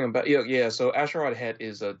 did they bring him back? Yeah. So Asherad Het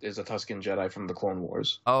is a Tusken Jedi from the Clone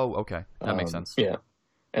Wars. Oh, okay, that makes sense. Yeah,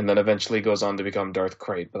 and then eventually goes on to become Darth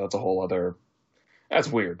Krayt, but that's a whole other. That's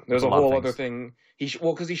weird. There's a whole other thing.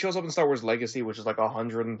 Because he shows up in Star Wars Legacy, which is like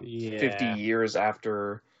 150 years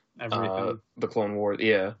after the Clone Wars.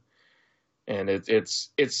 Yeah, and it's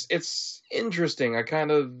interesting. I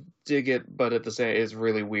kind of dig it, but at the same, it's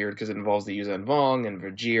really weird because it involves the Yuuzhan Vong and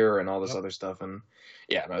Vajir and all this other stuff, and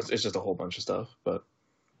it's just a whole bunch of stuff. But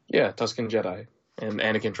yeah, Tusken Jedi. And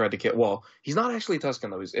Anakin tried to kill. Well, he's not actually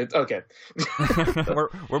Tusken though. It's okay.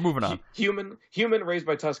 we're moving on. Human raised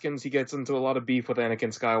by Tuskens. He gets into a lot of beef with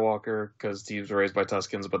Anakin Skywalker because he was raised by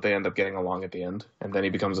Tuskens, but they end up getting along at the end. And then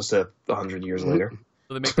he becomes a Sith 100 years later.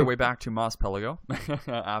 So they make their way back to Mos Pelgo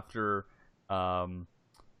after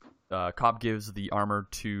Cobb gives the armor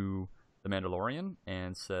to the Mandalorian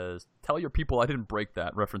and says, "Tell your people I didn't break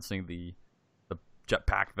that," referencing the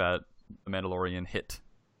jetpack that the Mandalorian hit.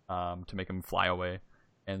 To make him fly away.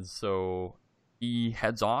 And so he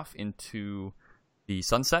heads off into the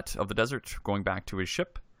sunset of the desert, going back to his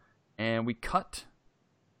ship. And we cut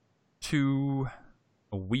to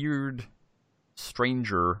a weird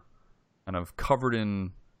stranger kind of covered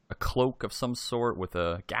in a cloak of some sort with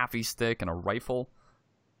a gaffy stick and a rifle.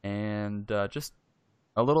 And just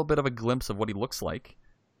a little bit of a glimpse of what he looks like.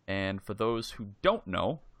 And for those who don't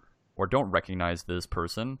know or don't recognize this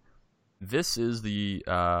person, this is the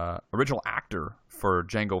original actor for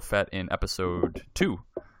Jango Fett in Episode 2,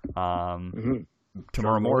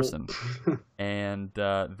 Tamara Morrison. And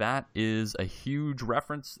that is a huge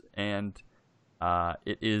reference, and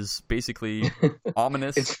it is basically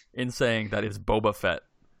ominous in saying that it's Boba Fett.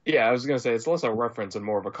 Yeah, I was going to say, it's less a reference and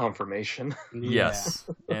more of a confirmation. Yes,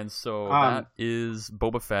 and so that is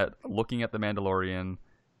Boba Fett looking at the Mandalorian,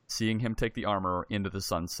 seeing him take the armor into the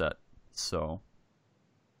sunset. So...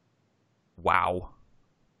 wow.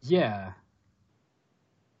 Yeah.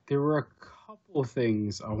 There were a couple of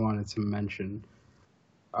things I wanted to mention.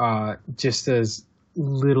 Just as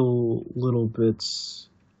little bits.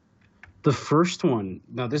 The first one,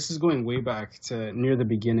 now this is going way back to near the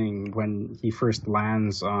beginning when he first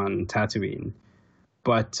lands on Tatooine.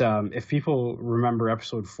 But if people remember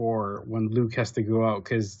Episode 4, when Luke has to go out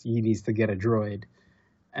because he needs to get a droid,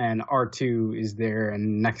 and R2 is there,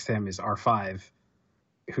 and next to him is R5.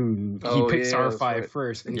 Who he picks R5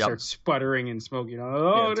 first and starts sputtering and smoking.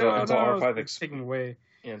 Until R5 take him away.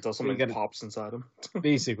 Yeah, until something pops inside him.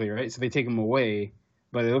 Basically, right? So they take him away,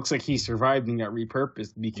 but it looks like he survived and got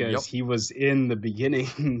repurposed because he was in the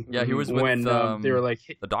beginning. Yeah, he was when they were like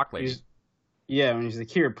the dock lady. When he's like,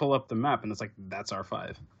 "Here, pull up the map," and it's like, "That's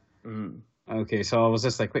R5." Mm. Okay, so I was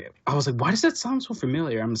just like, wait. I was like, why does that sound so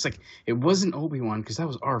familiar? I'm just like, it wasn't Obi-Wan because that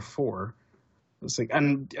was R4. It's like,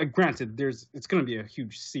 and granted, it's going to be a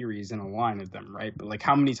huge series and a line of them, right? But like,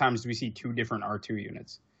 how many times do we see two different R2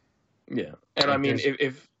 units? Yeah, and like, I mean,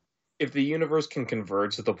 if the universe can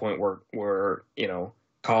converge to the point where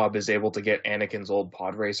Cobb is able to get Anakin's old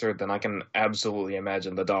pod racer, then I can absolutely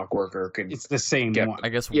imagine the dock worker could. It's the same one. I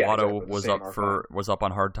guess Watto was up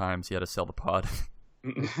on hard times. He had to sell the pod.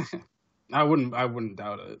 I wouldn't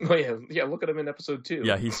doubt it. Well, yeah. Look at him in Episode 2.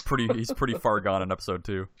 Yeah, he's pretty far gone in Episode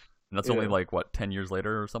 2. And that's only like 10 years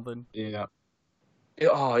later or something. Yeah.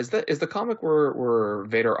 Oh, is the comic where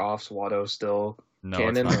Vader offs Watto still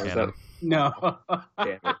canon? It's not canon. No.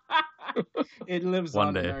 Damn it. It lives One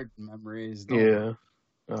on day. in our memories. Yeah.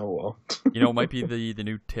 Oh well. It might be the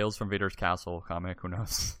new Tales from Vader's Castle comic. Who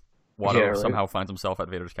knows? Watto somehow finds himself at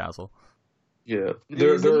Vader's castle. Yeah.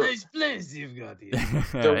 There's a nice place you've got here.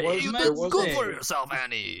 You did good for yourself,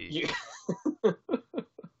 Annie. Yeah.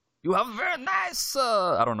 You have a very nice.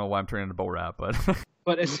 I don't know why I'm turning into Bo Rap, but.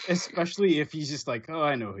 But especially if he's just like, oh,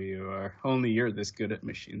 I know who you are. Only you're this good at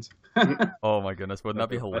machines. Oh my goodness, wouldn't that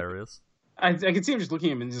be hilarious? I could see him just looking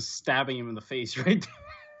at him and just stabbing him in the face right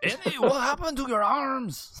there. Annie, what happened to your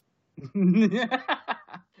arms?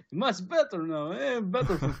 Much better now.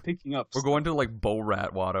 Better for picking up. We're going to like Bo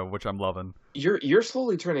Rat Wada, which I'm loving. You're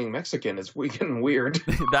slowly turning Mexican. It's getting weird.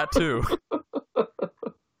 That too.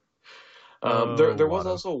 There was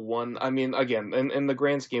also one. I mean, again, in the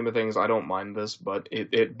grand scheme of things, I don't mind this, but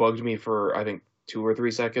it bugged me for I think 2 or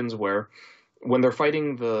 3 seconds where when they're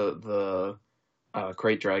fighting the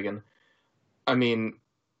crate dragon, I mean,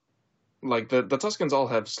 like the Tuscans all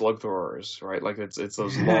have slug throwers, right? Like it's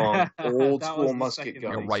those long old school musket Like a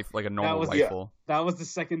guns. rifle, like a normal rifle. That was the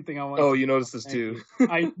second thing I wanted. Oh, you noticed this too.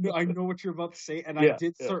 I know what you're about to say, and Yeah, I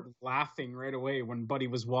did start laughing right away when Buddy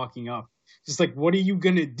was walking up. Just like, what are you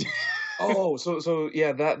gonna do? Oh, so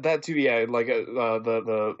yeah, that too, yeah. Like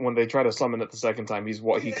the when they try to summon it the second time,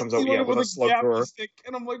 he comes out with a slug thrower, stick,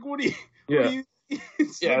 and I'm like, what are you? Yeah. What are you?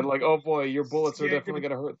 Yeah, like oh boy, your bullets are definitely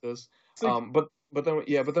gonna hurt this. Like, but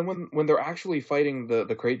then when they're actually fighting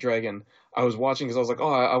the crate dragon, I was watching because I was like,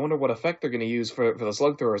 oh, I wonder what effect they're gonna use for the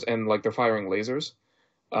slug throwers, and like they're firing lasers,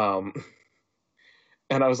 and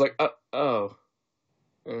I was like, oh.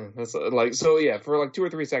 That's like so yeah for like 2 or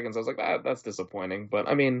 3 seconds I was like that's disappointing, but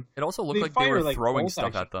I mean It also looked like they were like throwing bolt stuff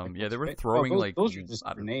action at them. Yeah, they were right? throwing those are just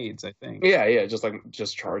grenades, I think. yeah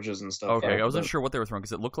just charges and stuff. Okay, yeah, I wasn't sure what they were throwing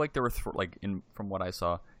because it looked like they were from what I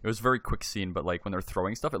saw, it was a very quick scene. But like when they're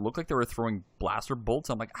throwing stuff, it looked like they were throwing blaster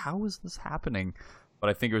bolts. I'm like, how is this happening? But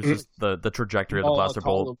I think it was just the trajectory of the blaster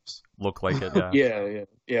bolt looked like it. Yeah.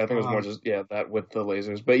 Yeah. I think it was more just that with the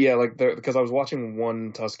lasers. But yeah, like because I was watching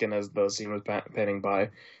one Tusken as the scene was panning by,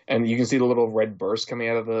 and you can see the little red burst coming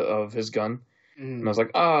out of his gun, and I was like,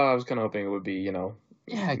 I was kind of hoping it would be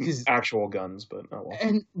because actual guns, but oh well.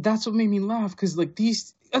 And that's what made me laugh because like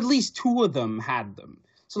these, at least 2 of them had them.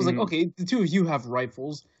 So it's like, okay, the 2 of you have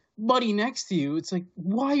rifles. Buddy next to you, it's like,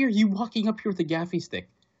 why are you walking up here with a gaffy stick?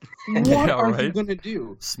 What are you gonna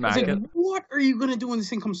do? Smack it. What are you gonna do when this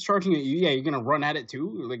thing comes charging at you? Yeah, you're gonna run at it too.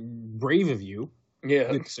 Like, brave of you,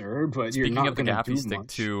 good sir. But speaking you're not of the gonna gaffy do stick much.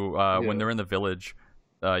 too, when they're in the village,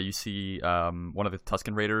 you see one of the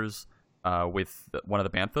Tusken Raiders with one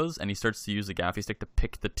of the banthas, and he starts to use the gaffy stick to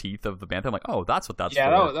pick the teeth of the bantha. I'm like, oh, that's what that's for. Yeah,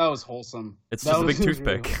 that was wholesome. It's just a big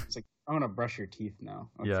toothpick. Really, it's like, I'm gonna brush your teeth now.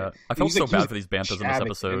 Okay. Yeah, I felt so bad for these banthas in this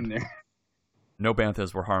episode. No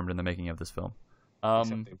banthas were harmed in the making of this film.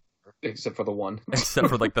 Except for the one. Except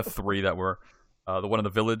for like the 3 that were the one in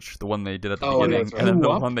the village, the one they did at the beginning, right. and then the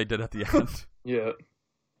one they did at the end. Yeah.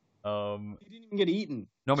 You didn't even get eaten.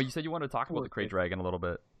 No, but you said you wanted to talk about the crate dragon a little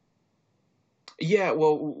bit. Yeah,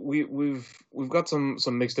 well, we've got some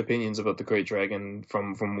mixed opinions about the crate dragon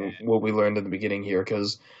from what we learned in the beginning here,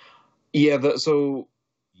 because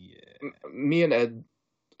me and Ed,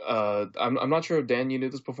 I'm not sure if Dan, you knew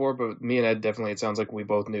this before, but me and Ed definitely, it sounds like we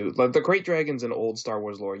both knew. Like the great dragons in old Star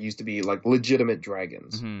Wars lore used to be like legitimate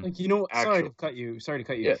dragons. Mm-hmm. Like, sorry to cut you.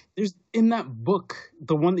 Yeah. There's in that book,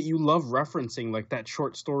 the one that you love referencing, like that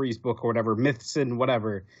short stories book or whatever, myths and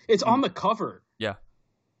whatever. It's on the cover. Yeah.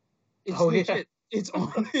 It's legit. It's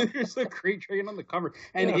on. There's a great dragon on the cover,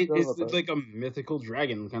 and it is like a mythical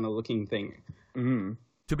dragon kind of looking thing. Mm-hmm.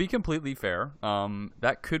 To be completely fair,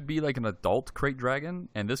 that could be like an adult crate dragon,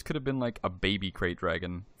 and this could have been like a baby crate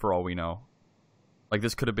dragon for all we know. Like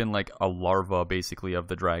this could have been like a larva, basically, of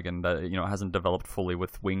the dragon that hasn't developed fully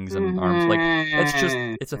with wings and arms. Like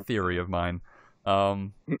it's a theory of mine.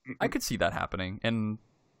 I could see that happening, and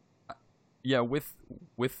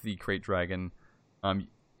with the crate dragon,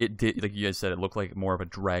 it did, like you guys said, it looked like more of a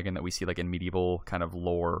dragon that we see like in medieval kind of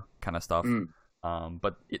lore kind of stuff.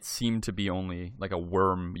 But it seemed to be only like a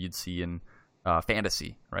worm you'd see in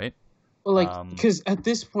fantasy, right? Well, like, because at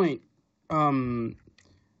this point, no,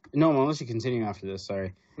 unless you continue after this,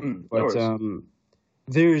 sorry. But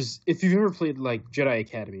there's, if you've ever played like Jedi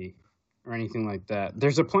Academy or anything like that,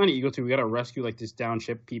 there's a planet you go to, we gotta rescue like this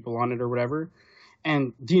downship people on it or whatever,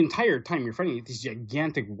 and the entire time you're fighting these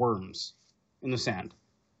gigantic worms in the sand.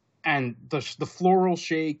 And the floor will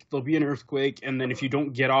shake, there'll be an earthquake, and then if you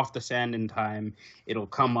don't get off the sand in time, it'll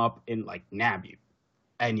come up and, like, nab you.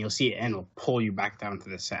 And you'll see it, and it'll pull you back down to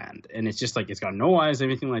the sand. And it's just, like, it's got no eyes,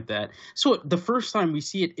 anything like that. So the first time we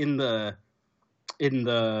see it in the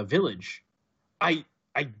village, I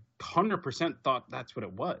 100% thought that's what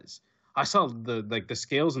it was. I saw the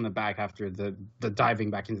scales in the back after the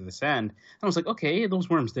diving back into the sand. And I was like, okay, those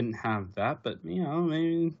worms didn't have that, but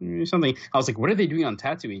maybe something. I was like, what are they doing on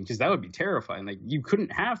Tatooine? Because that would be terrifying. Like, you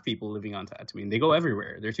couldn't have people living on Tatooine. They go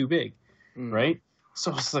everywhere. They're too big, right?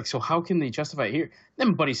 So I was like, so how can they justify it here?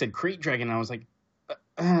 Then Buddy said crate dragon, and I was like,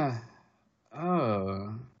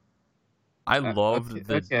 oh. I loved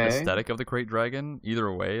the aesthetic of the crate dragon.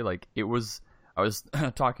 Either way, like it was. I was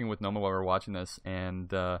talking with Noma while we were watching this,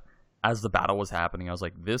 and as the battle was happening, I was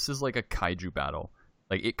like, this is like a kaiju battle.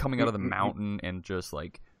 Like, it coming out of the mountain and just,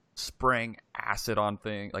 like, spraying acid on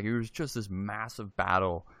things. Like, it was just this massive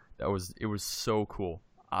battle it was so cool.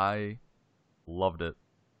 I loved it.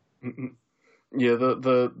 Yeah,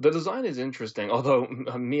 the design is interesting. Although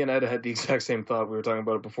me and Ed had the exact same thought. We were talking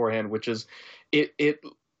about it beforehand, which is it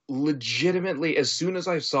legitimately, as soon as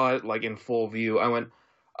I saw it like in full view, I went,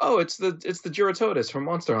 "Oh, it's the Geratodus from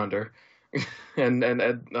Monster Hunter." and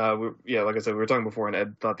Ed, like I said, we were talking before, and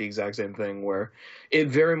Ed thought the exact same thing. Where it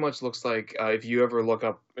very much looks like, if you ever look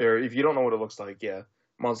up, or if you don't know what it looks like,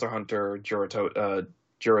 Monster Hunter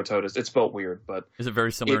Geratodus. It's spelled weird, but is it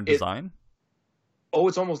very similar in design?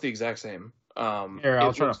 It's almost the exact same. Here,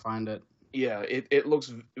 I'll try to find it. Yeah, it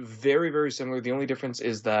looks very, very similar. The only difference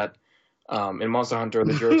is that in Monster Hunter,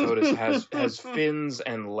 the Geratodus has fins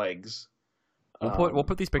and legs. We'll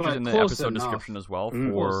put these pictures in the episode description as well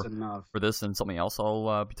for this and something else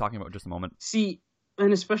I'll be talking about in just a moment. See,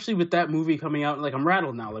 and especially with that movie coming out, like I'm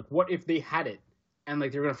rattled now. Like, what if they had it and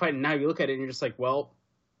like they're gonna fight? And now you look at it and you're just like, well,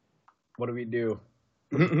 what do we do?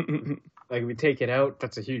 Like, we take it out.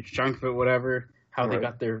 That's a huge chunk of it. Whatever. How they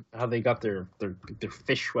got their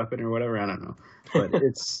fish weapon or whatever. I don't know. But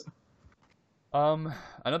it's another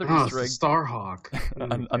Easter egg.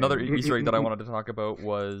 Starhawk. Another Easter egg that I wanted to talk about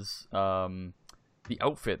was the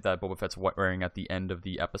outfit that Boba Fett's wearing at the end of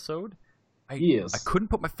the episode. I couldn't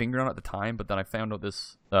put my finger on it at the time, but then I found out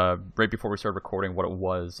this right before we started recording what it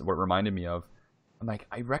reminded me of. I'm like,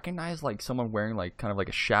 I recognize like someone wearing like kind of like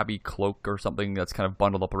a shabby cloak or something that's kind of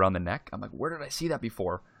bundled up around the neck. I'm like, where did I see that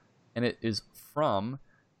before? And it is from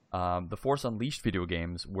the Force Unleashed video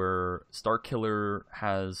games, where Starkiller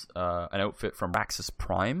has an outfit from Raxus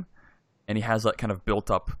Prime, and he has that kind of built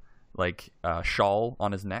up like shawl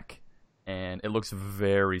on his neck, and it looks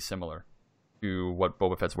very similar to what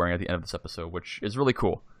Boba Fett's wearing at the end of this episode, which is really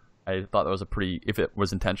cool. I thought that was if it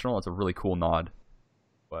was intentional, it's a really cool nod.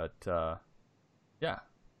 But yeah.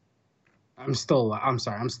 I'm still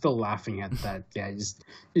laughing at that guy.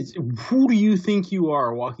 Who do you think you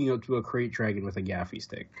are walking up to a crate dragon with a gaffy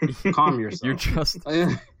stick? Calm yourself.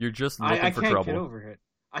 you're just looking for trouble. I can't get over it.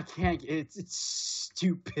 I can't. It's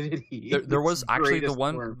stupidity. There was actually the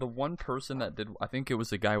one person that did. I think it was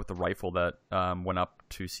the guy with the rifle that went up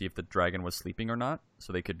to see if the dragon was sleeping or not,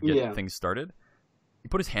 so they could get things started. He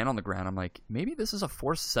put his hand on the ground. I'm like, maybe this is a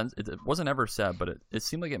force sense. It wasn't ever said, but it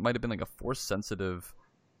seemed like it might have been like a force sensitive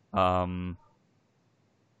Tusken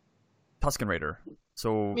Raider.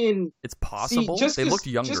 So it's possible. They looked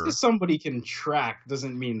younger. Just because somebody can track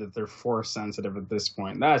doesn't mean that they're force sensitive at this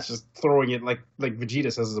point. That's just throwing it like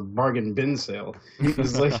Vegeta says, a bargain bin sale.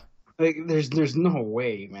 It's like there's no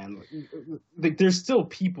way, man. Like there's still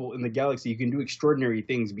people in the galaxy who can do extraordinary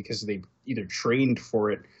things because they've either trained for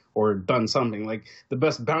it or done something. Like the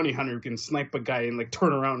best bounty hunter can snipe a guy and like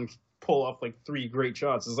turn around and pull off like 3 great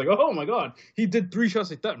shots. It's like, oh my god, he did 3 shots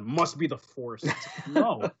like that. Must be the Force.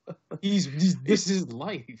 No, this is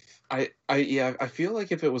life. I feel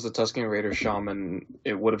like if it was a Tusken Raider shaman,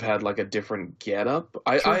 it would have had like a different getup.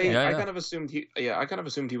 I kind of assumed he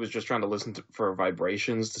was just trying to listen for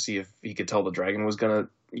vibrations to see if he could tell the dragon was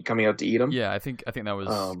coming out to eat him. Yeah, I think that was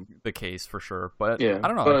the case for sure. But I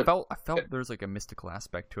don't know. I felt there's like a mystical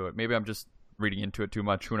aspect to it. Maybe I'm just reading into it too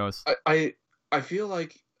much. Who knows? I feel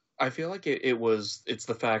like it's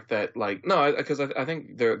the fact that like because I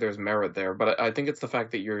think there's merit there, but I think it's the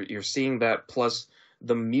fact that you're seeing that plus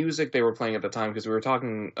the music they were playing at the time, because we were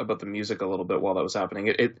talking about the music a little bit while that was happening.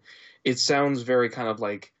 It sounds very kind of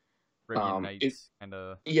like kind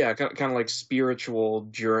of kind of like spiritual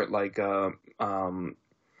kind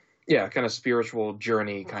of spiritual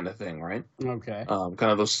journey kind of thing, right? Okay. Kind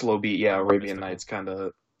of those slow beat, Arabian Nights kind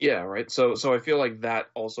of, right. So I feel like that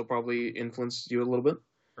also probably influenced you a little bit.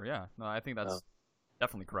 Yeah, no, I think that's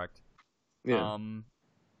definitely correct. Yeah. Is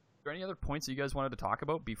there any other points that you guys wanted to talk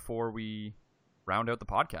about before we round out the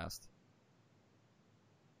podcast?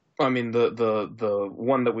 I mean, the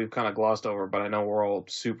one that we've kind of glossed over, but I know we're all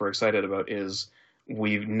super excited about, is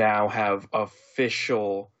we now have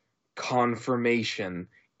official confirmation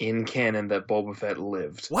in canon that Boba Fett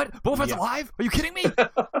lived. What? Boba Fett's alive? Are you kidding me?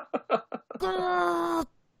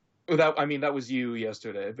 That was you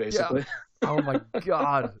yesterday, basically. Yeah. Oh my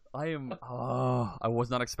god. I was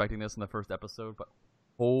not expecting this in the first episode, but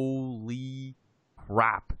holy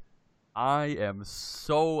crap. I am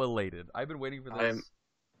so elated. I've been waiting for this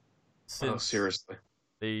since seriously.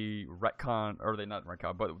 They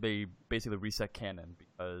basically reset canon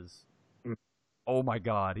because oh my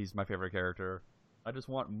god, he's my favorite character. I just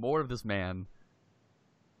want more of this man.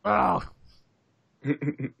 Oh.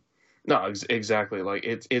 No, exactly. Like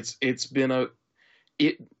it's been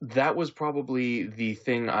that was probably the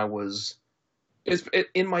thing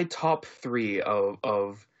in my top 3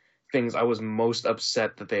 of things I was most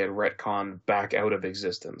upset that they had retconned back out of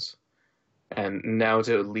existence. And now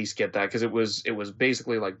to at least get that, because it was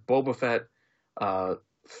basically like Boba Fett,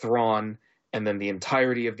 Thrawn, and then the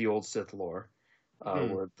entirety of the old Sith lore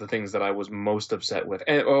were the things that I was most upset with.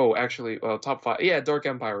 And actually, top 5. Yeah, Dark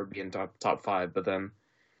Empire would be in top 5, but then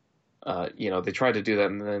they tried to do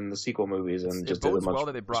that in the sequel movies and just did a much. Well,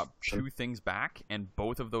 that they brought 2 things back, and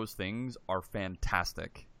both of those things are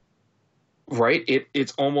fantastic. Right?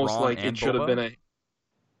 It's almost Ron like it should have Boba? been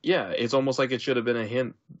it's almost like it should have been a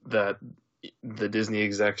hint that the Disney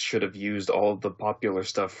execs should have used all the popular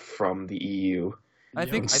stuff from the EU. I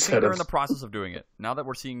think they're in the process of doing it. Now that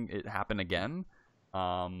we're seeing it happen again,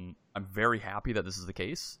 I'm very happy that this is the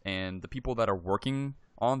case. And the people that are working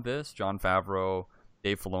on this, Jon Favreau,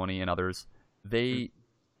 Dave Filoni, and others, they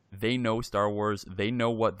know Star Wars. They know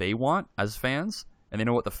what they want as fans, and they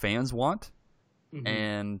know what the fans want. Mm-hmm.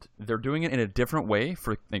 And they're doing it in a different way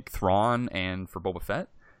for Thrawn and for Boba Fett.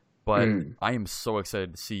 But I am so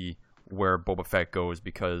excited to see where Boba Fett goes,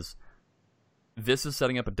 because this is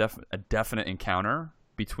setting up a definite encounter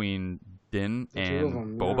between Din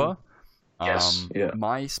and Boba. Yes.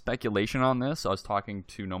 My speculation on this, I was talking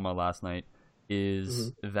to Noma last night,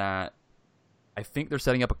 is that I think they're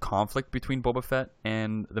setting up a conflict between Boba Fett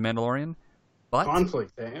and the Mandalorian. But,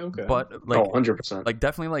 conflict, okay. But 100%. Like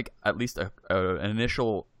definitely like at least an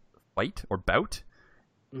initial fight or bout.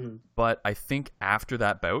 Mm-hmm. But I think after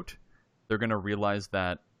that bout, they're going to realize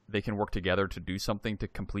that they can work together to do something, to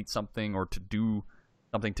complete something, or to do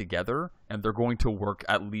something together, and they're going to work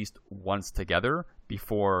at least once together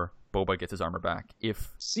before Boba gets his armor back.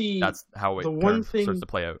 That's how it starts to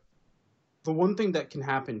play out. The one thing that can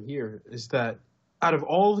happen here is that out of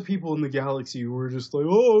all the people in the galaxy who were just like,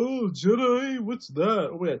 oh Jedi, what's that?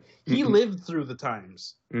 Oh, yeah. He lived through the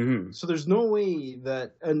times. Mm-hmm. So there's no way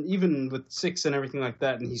that, and even with 6 and everything like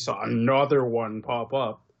that, and he saw another one pop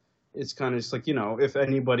up, it's kind of just like, if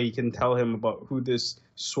anybody can tell him about who this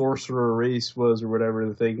sorcerer race was or whatever,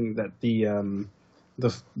 the thing that the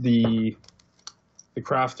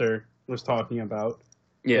crafter was talking about.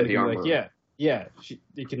 Yeah, the armor. Like,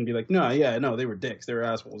 it can be like, no, they were dicks. They were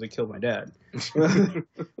assholes. They killed my dad.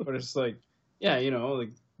 But it's like,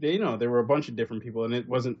 there were a bunch of different people, and it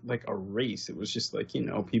wasn't like a race. It was just like,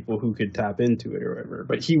 people who could tap into it or whatever.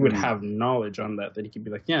 But he would have knowledge on that he could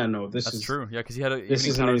be like, that's true. Yeah, because he had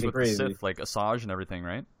encounters with the Sith, like Asajj and everything,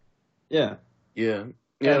 right? Yeah. Yeah.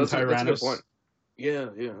 Yeah, that's a good point. Yeah,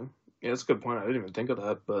 that's a good point. I didn't even think of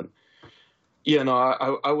that, but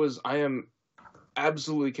I am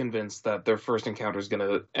absolutely convinced that their first encounter is going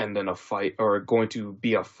to end in a fight, or going to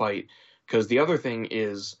be a fight, because the other thing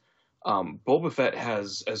is Boba Fett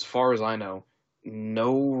has, as far as I know,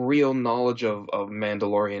 no real knowledge of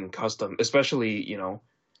Mandalorian custom, especially,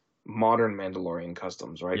 modern Mandalorian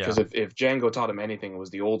customs, right? Because if Jango taught him anything, it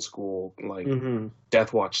was the old school, like,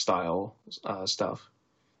 Death Watch style stuff,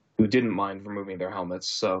 who didn't mind removing their helmets.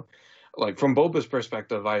 So, like, from Boba's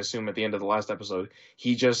perspective, I assume at the end of the last episode,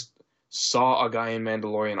 he just saw a guy in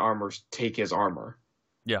Mandalorian armor take his armor.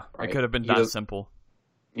 Yeah, right? It could have been that simple.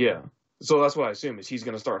 Yeah. So that's what I assume, is he's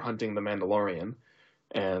going to start hunting the Mandalorian.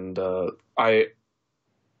 And I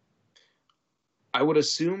would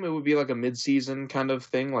assume it would be like a mid-season kind of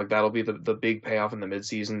thing. Like, that'll be the big payoff in the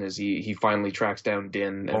mid-season, is he finally tracks down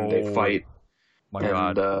Din and they fight. My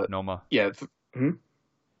God, Noma. Yeah.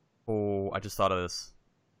 I just thought of this.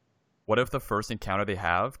 What if the first encounter they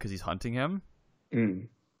have, because he's hunting him,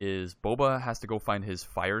 is Boba has to go find his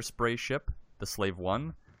fire spray ship, the Slave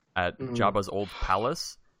One, at Jabba's old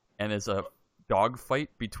palace, and there's a dogfight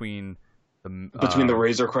between the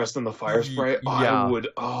Razor Crest and the fire spray. Yeah.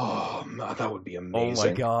 That would be amazing. Oh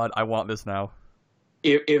my God, I want this now.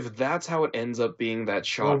 If that's how it ends up being, that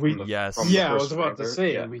shot. I was about to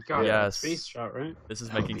say, we got a space shot, right? This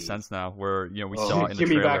is making sense now. Where we saw in the give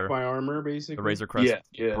trailer, me back my armor, basically. The Razor Crest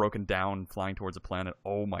broken down, flying towards a planet.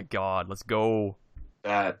 Oh my God, let's go.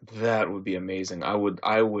 That would be amazing. I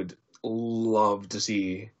would love to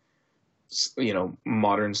see,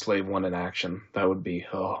 modern Slave One in action. That would be,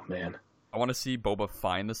 oh man. I want to see Boba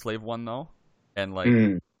find the Slave One though, and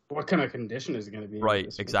like, what kind of condition is it going to be?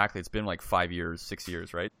 Right, exactly. It's been like 5 years, 6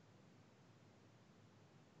 years, right?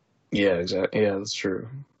 Yeah, exactly. Yeah, that's true.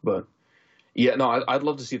 But yeah, no, I'd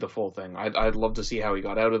love to see the full thing. I'd love to see how he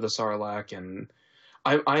got out of the Sarlacc, and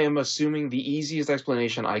I am assuming the easiest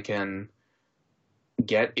explanation I can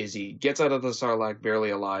get is he gets out of the Sarlacc barely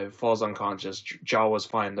alive, falls unconscious, Jawas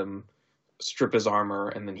find him, strip his armor,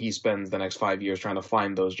 and then he spends the next 5 years trying to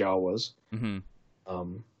find those Jawas.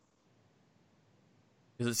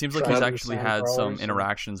 Because it seems like he's Traveling actually sand had some crawlers.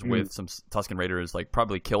 interactions with some Tusken Raiders, like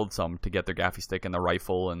probably killed some to get their gaffy stick and the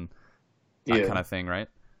rifle and that kind of thing, right?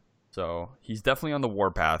 So he's definitely on the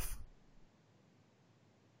warpath.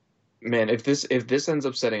 Man, if this ends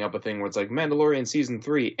up setting up a thing where it's like Mandalorian season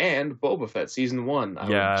 3 and Boba Fett season 1, I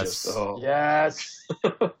would just Yes.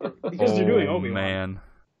 Because they're doing Obi-Wan. Man.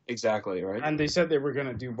 Exactly, right? And they said they were going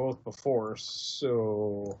to do both before,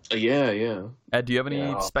 so... Yeah. Ed, do you have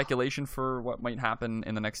any speculation for what might happen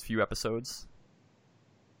in the next few episodes?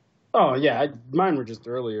 Oh, yeah. Mine were just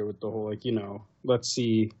earlier with the whole, like, let's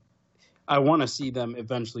see. I want to see them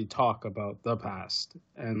eventually talk about the past.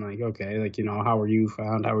 And, like, okay, like, how were you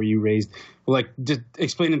found? How were you raised? Like, just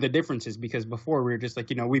explaining the differences, because before we were just like,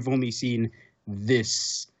 we've only seen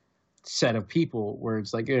this set of people where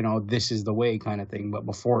it's like, this is the way kind of thing. But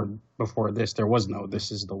before this, there was no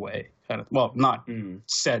this is the way kind of, well, not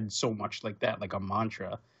said so much like that, like a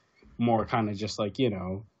mantra, more kind of just like,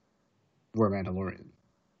 we're Mandalorian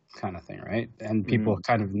kind of thing, right? And people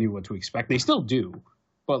kind of knew what to expect. They still do,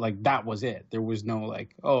 but like that was it. There was no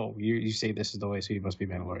like, oh, you say this is the way, so you must be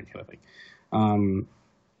Mandalorian kind of thing.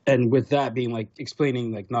 And with that being like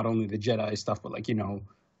explaining like not only the Jedi stuff, but like,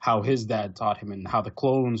 how his dad taught him and how the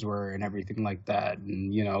clones were and everything like that.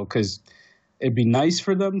 And, because it'd be nice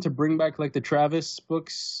for them to bring back like the Travis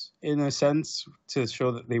books in a sense to show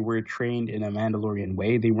that they were trained in a Mandalorian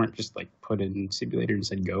way. They weren't just like put in simulator and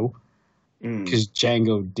said go. Because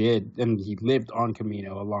Django did, and he lived on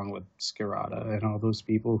Camino along with Skirata and all those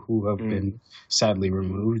people who have been sadly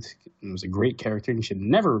removed. It was a great character, and you should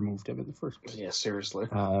never removed him in the first place. Yeah, seriously.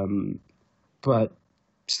 But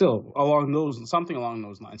still, something along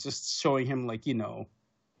those lines, just showing him like,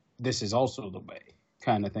 this is also the way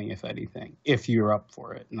kind of thing, if anything, if you're up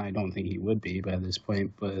for it. And I don't think he would be by this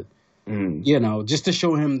point, but just to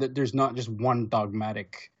show him that there's not just one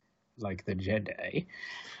dogmatic, like the Jedi,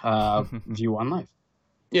 view on life.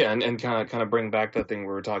 Yeah, and kind of bring back that thing we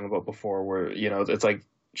were talking about before, where it's like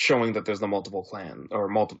showing that there's the multiple clan or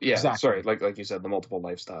multiple. Yeah, exactly. Sorry, like you said, the multiple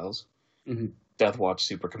lifestyles. Death Watch,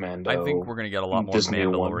 Super Commando. I think we're gonna get a lot more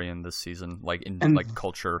Mandalorian this season, like like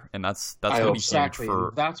culture, and that's gonna be huge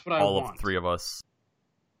for all of the three of us.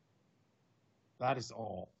 That is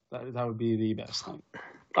all. That would be the best thing.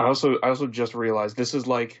 I also just realized this is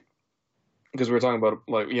like, because we were talking about,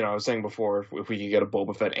 like, I was saying before, if we could get a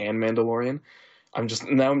Boba Fett and Mandalorian, I'm just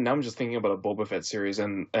thinking about a Boba Fett series,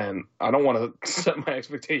 and I don't want to set my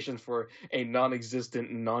expectations for a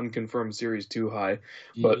non-existent, non-confirmed series too high.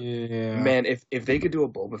 But man, if they could do a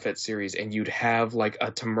Boba Fett series and you'd have like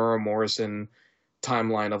a Tamura Morrison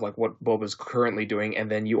timeline of like what Boba's currently doing,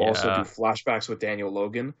 and then you also do flashbacks with Daniel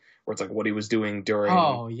Logan, where it's like what he was doing during.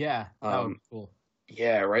 Oh yeah, that would be cool.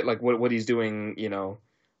 Yeah, right. Like what he's doing,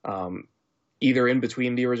 either in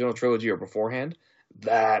between the original trilogy or beforehand.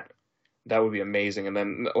 That would be amazing. And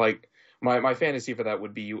then, like, my fantasy for that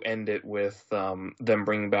would be you end it with them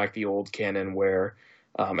bringing back the old canon where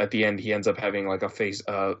at the end he ends up having like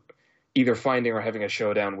either finding or having a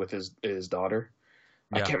showdown with his daughter.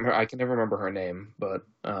 Yeah. I can never remember her name, but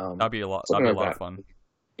that'd be a lot of fun.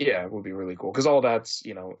 Yeah, it would be really cool because all that's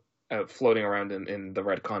floating around in the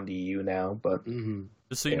retcon DU now. But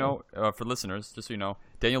just so you know, for listeners,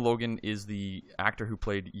 Daniel Logan is the actor who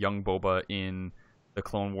played young Boba in the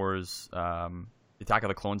Clone Wars, Attack of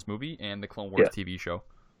the Clones movie, and the Clone Wars TV show.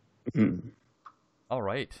 All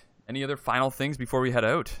right. Any other final things before we head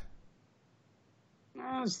out?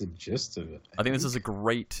 That's the gist of it. I think this is a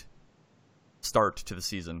great start to the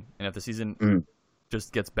season, and if the season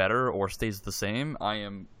just gets better or stays the same, I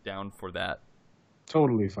am down for that.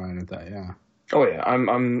 Totally fine with that. Yeah. Oh yeah,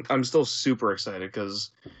 I'm still super excited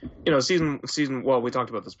because, season. Well, we talked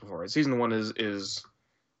about this before. Season 1 is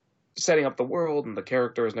setting up the world and the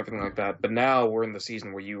characters and everything like that. But now we're in the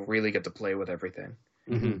season where you really get to play with everything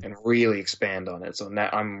and really expand on it. So now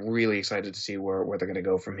I'm really excited to see where they're going to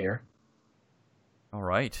go from here. All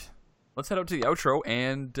right, let's head out to the outro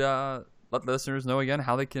and let the listeners know again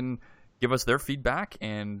how they can give us their feedback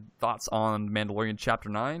and thoughts on Mandalorian Chapter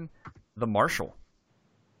 9, The Marshal.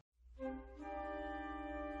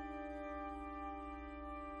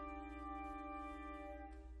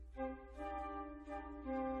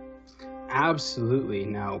 Absolutely.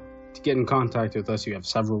 Now, to get in contact with us, you have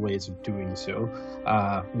several ways of doing so.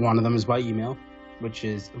 One of them is by email, which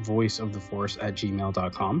is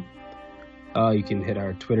voiceoftheforce@gmail.com. You can hit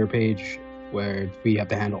our Twitter page, where we have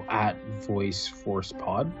the handle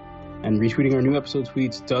 @VoiceForcePod. And retweeting our new episode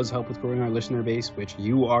tweets does help with growing our listener base, which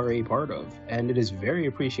you are a part of, and it is very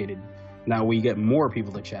appreciated. Now we get more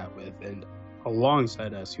people to chat with, and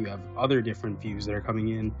alongside us who have other different views that are coming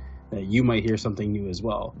in, that you might hear something new as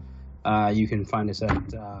well. You can find us at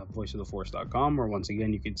voiceoftheforce.com, where once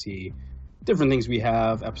again you can see different things we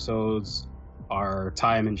have, episodes, our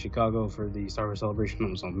time in Chicago for the Star Wars Celebration. It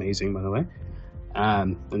was amazing, by the way.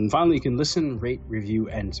 And finally, you can listen, rate, review,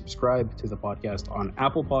 and subscribe to the podcast on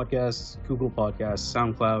Apple Podcasts, Google Podcasts,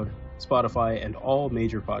 SoundCloud, Spotify, and all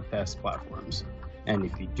major podcast platforms. And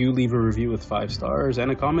if you do leave a review with 5 stars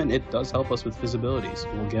and a comment, it does help us with visibility,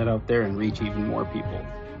 so we'll get out there and reach even more people.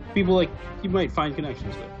 People like you might find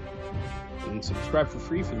connections with. And subscribe for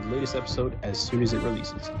free for the latest episode as soon as it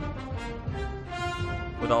releases.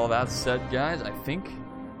 With all that said, guys, I think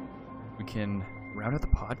we can round out the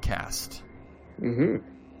podcast. Mm-hmm.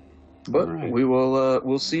 But right.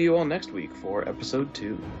 we'll see you all next week for episode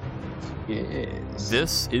 2. Yes.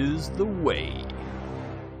 This is the way.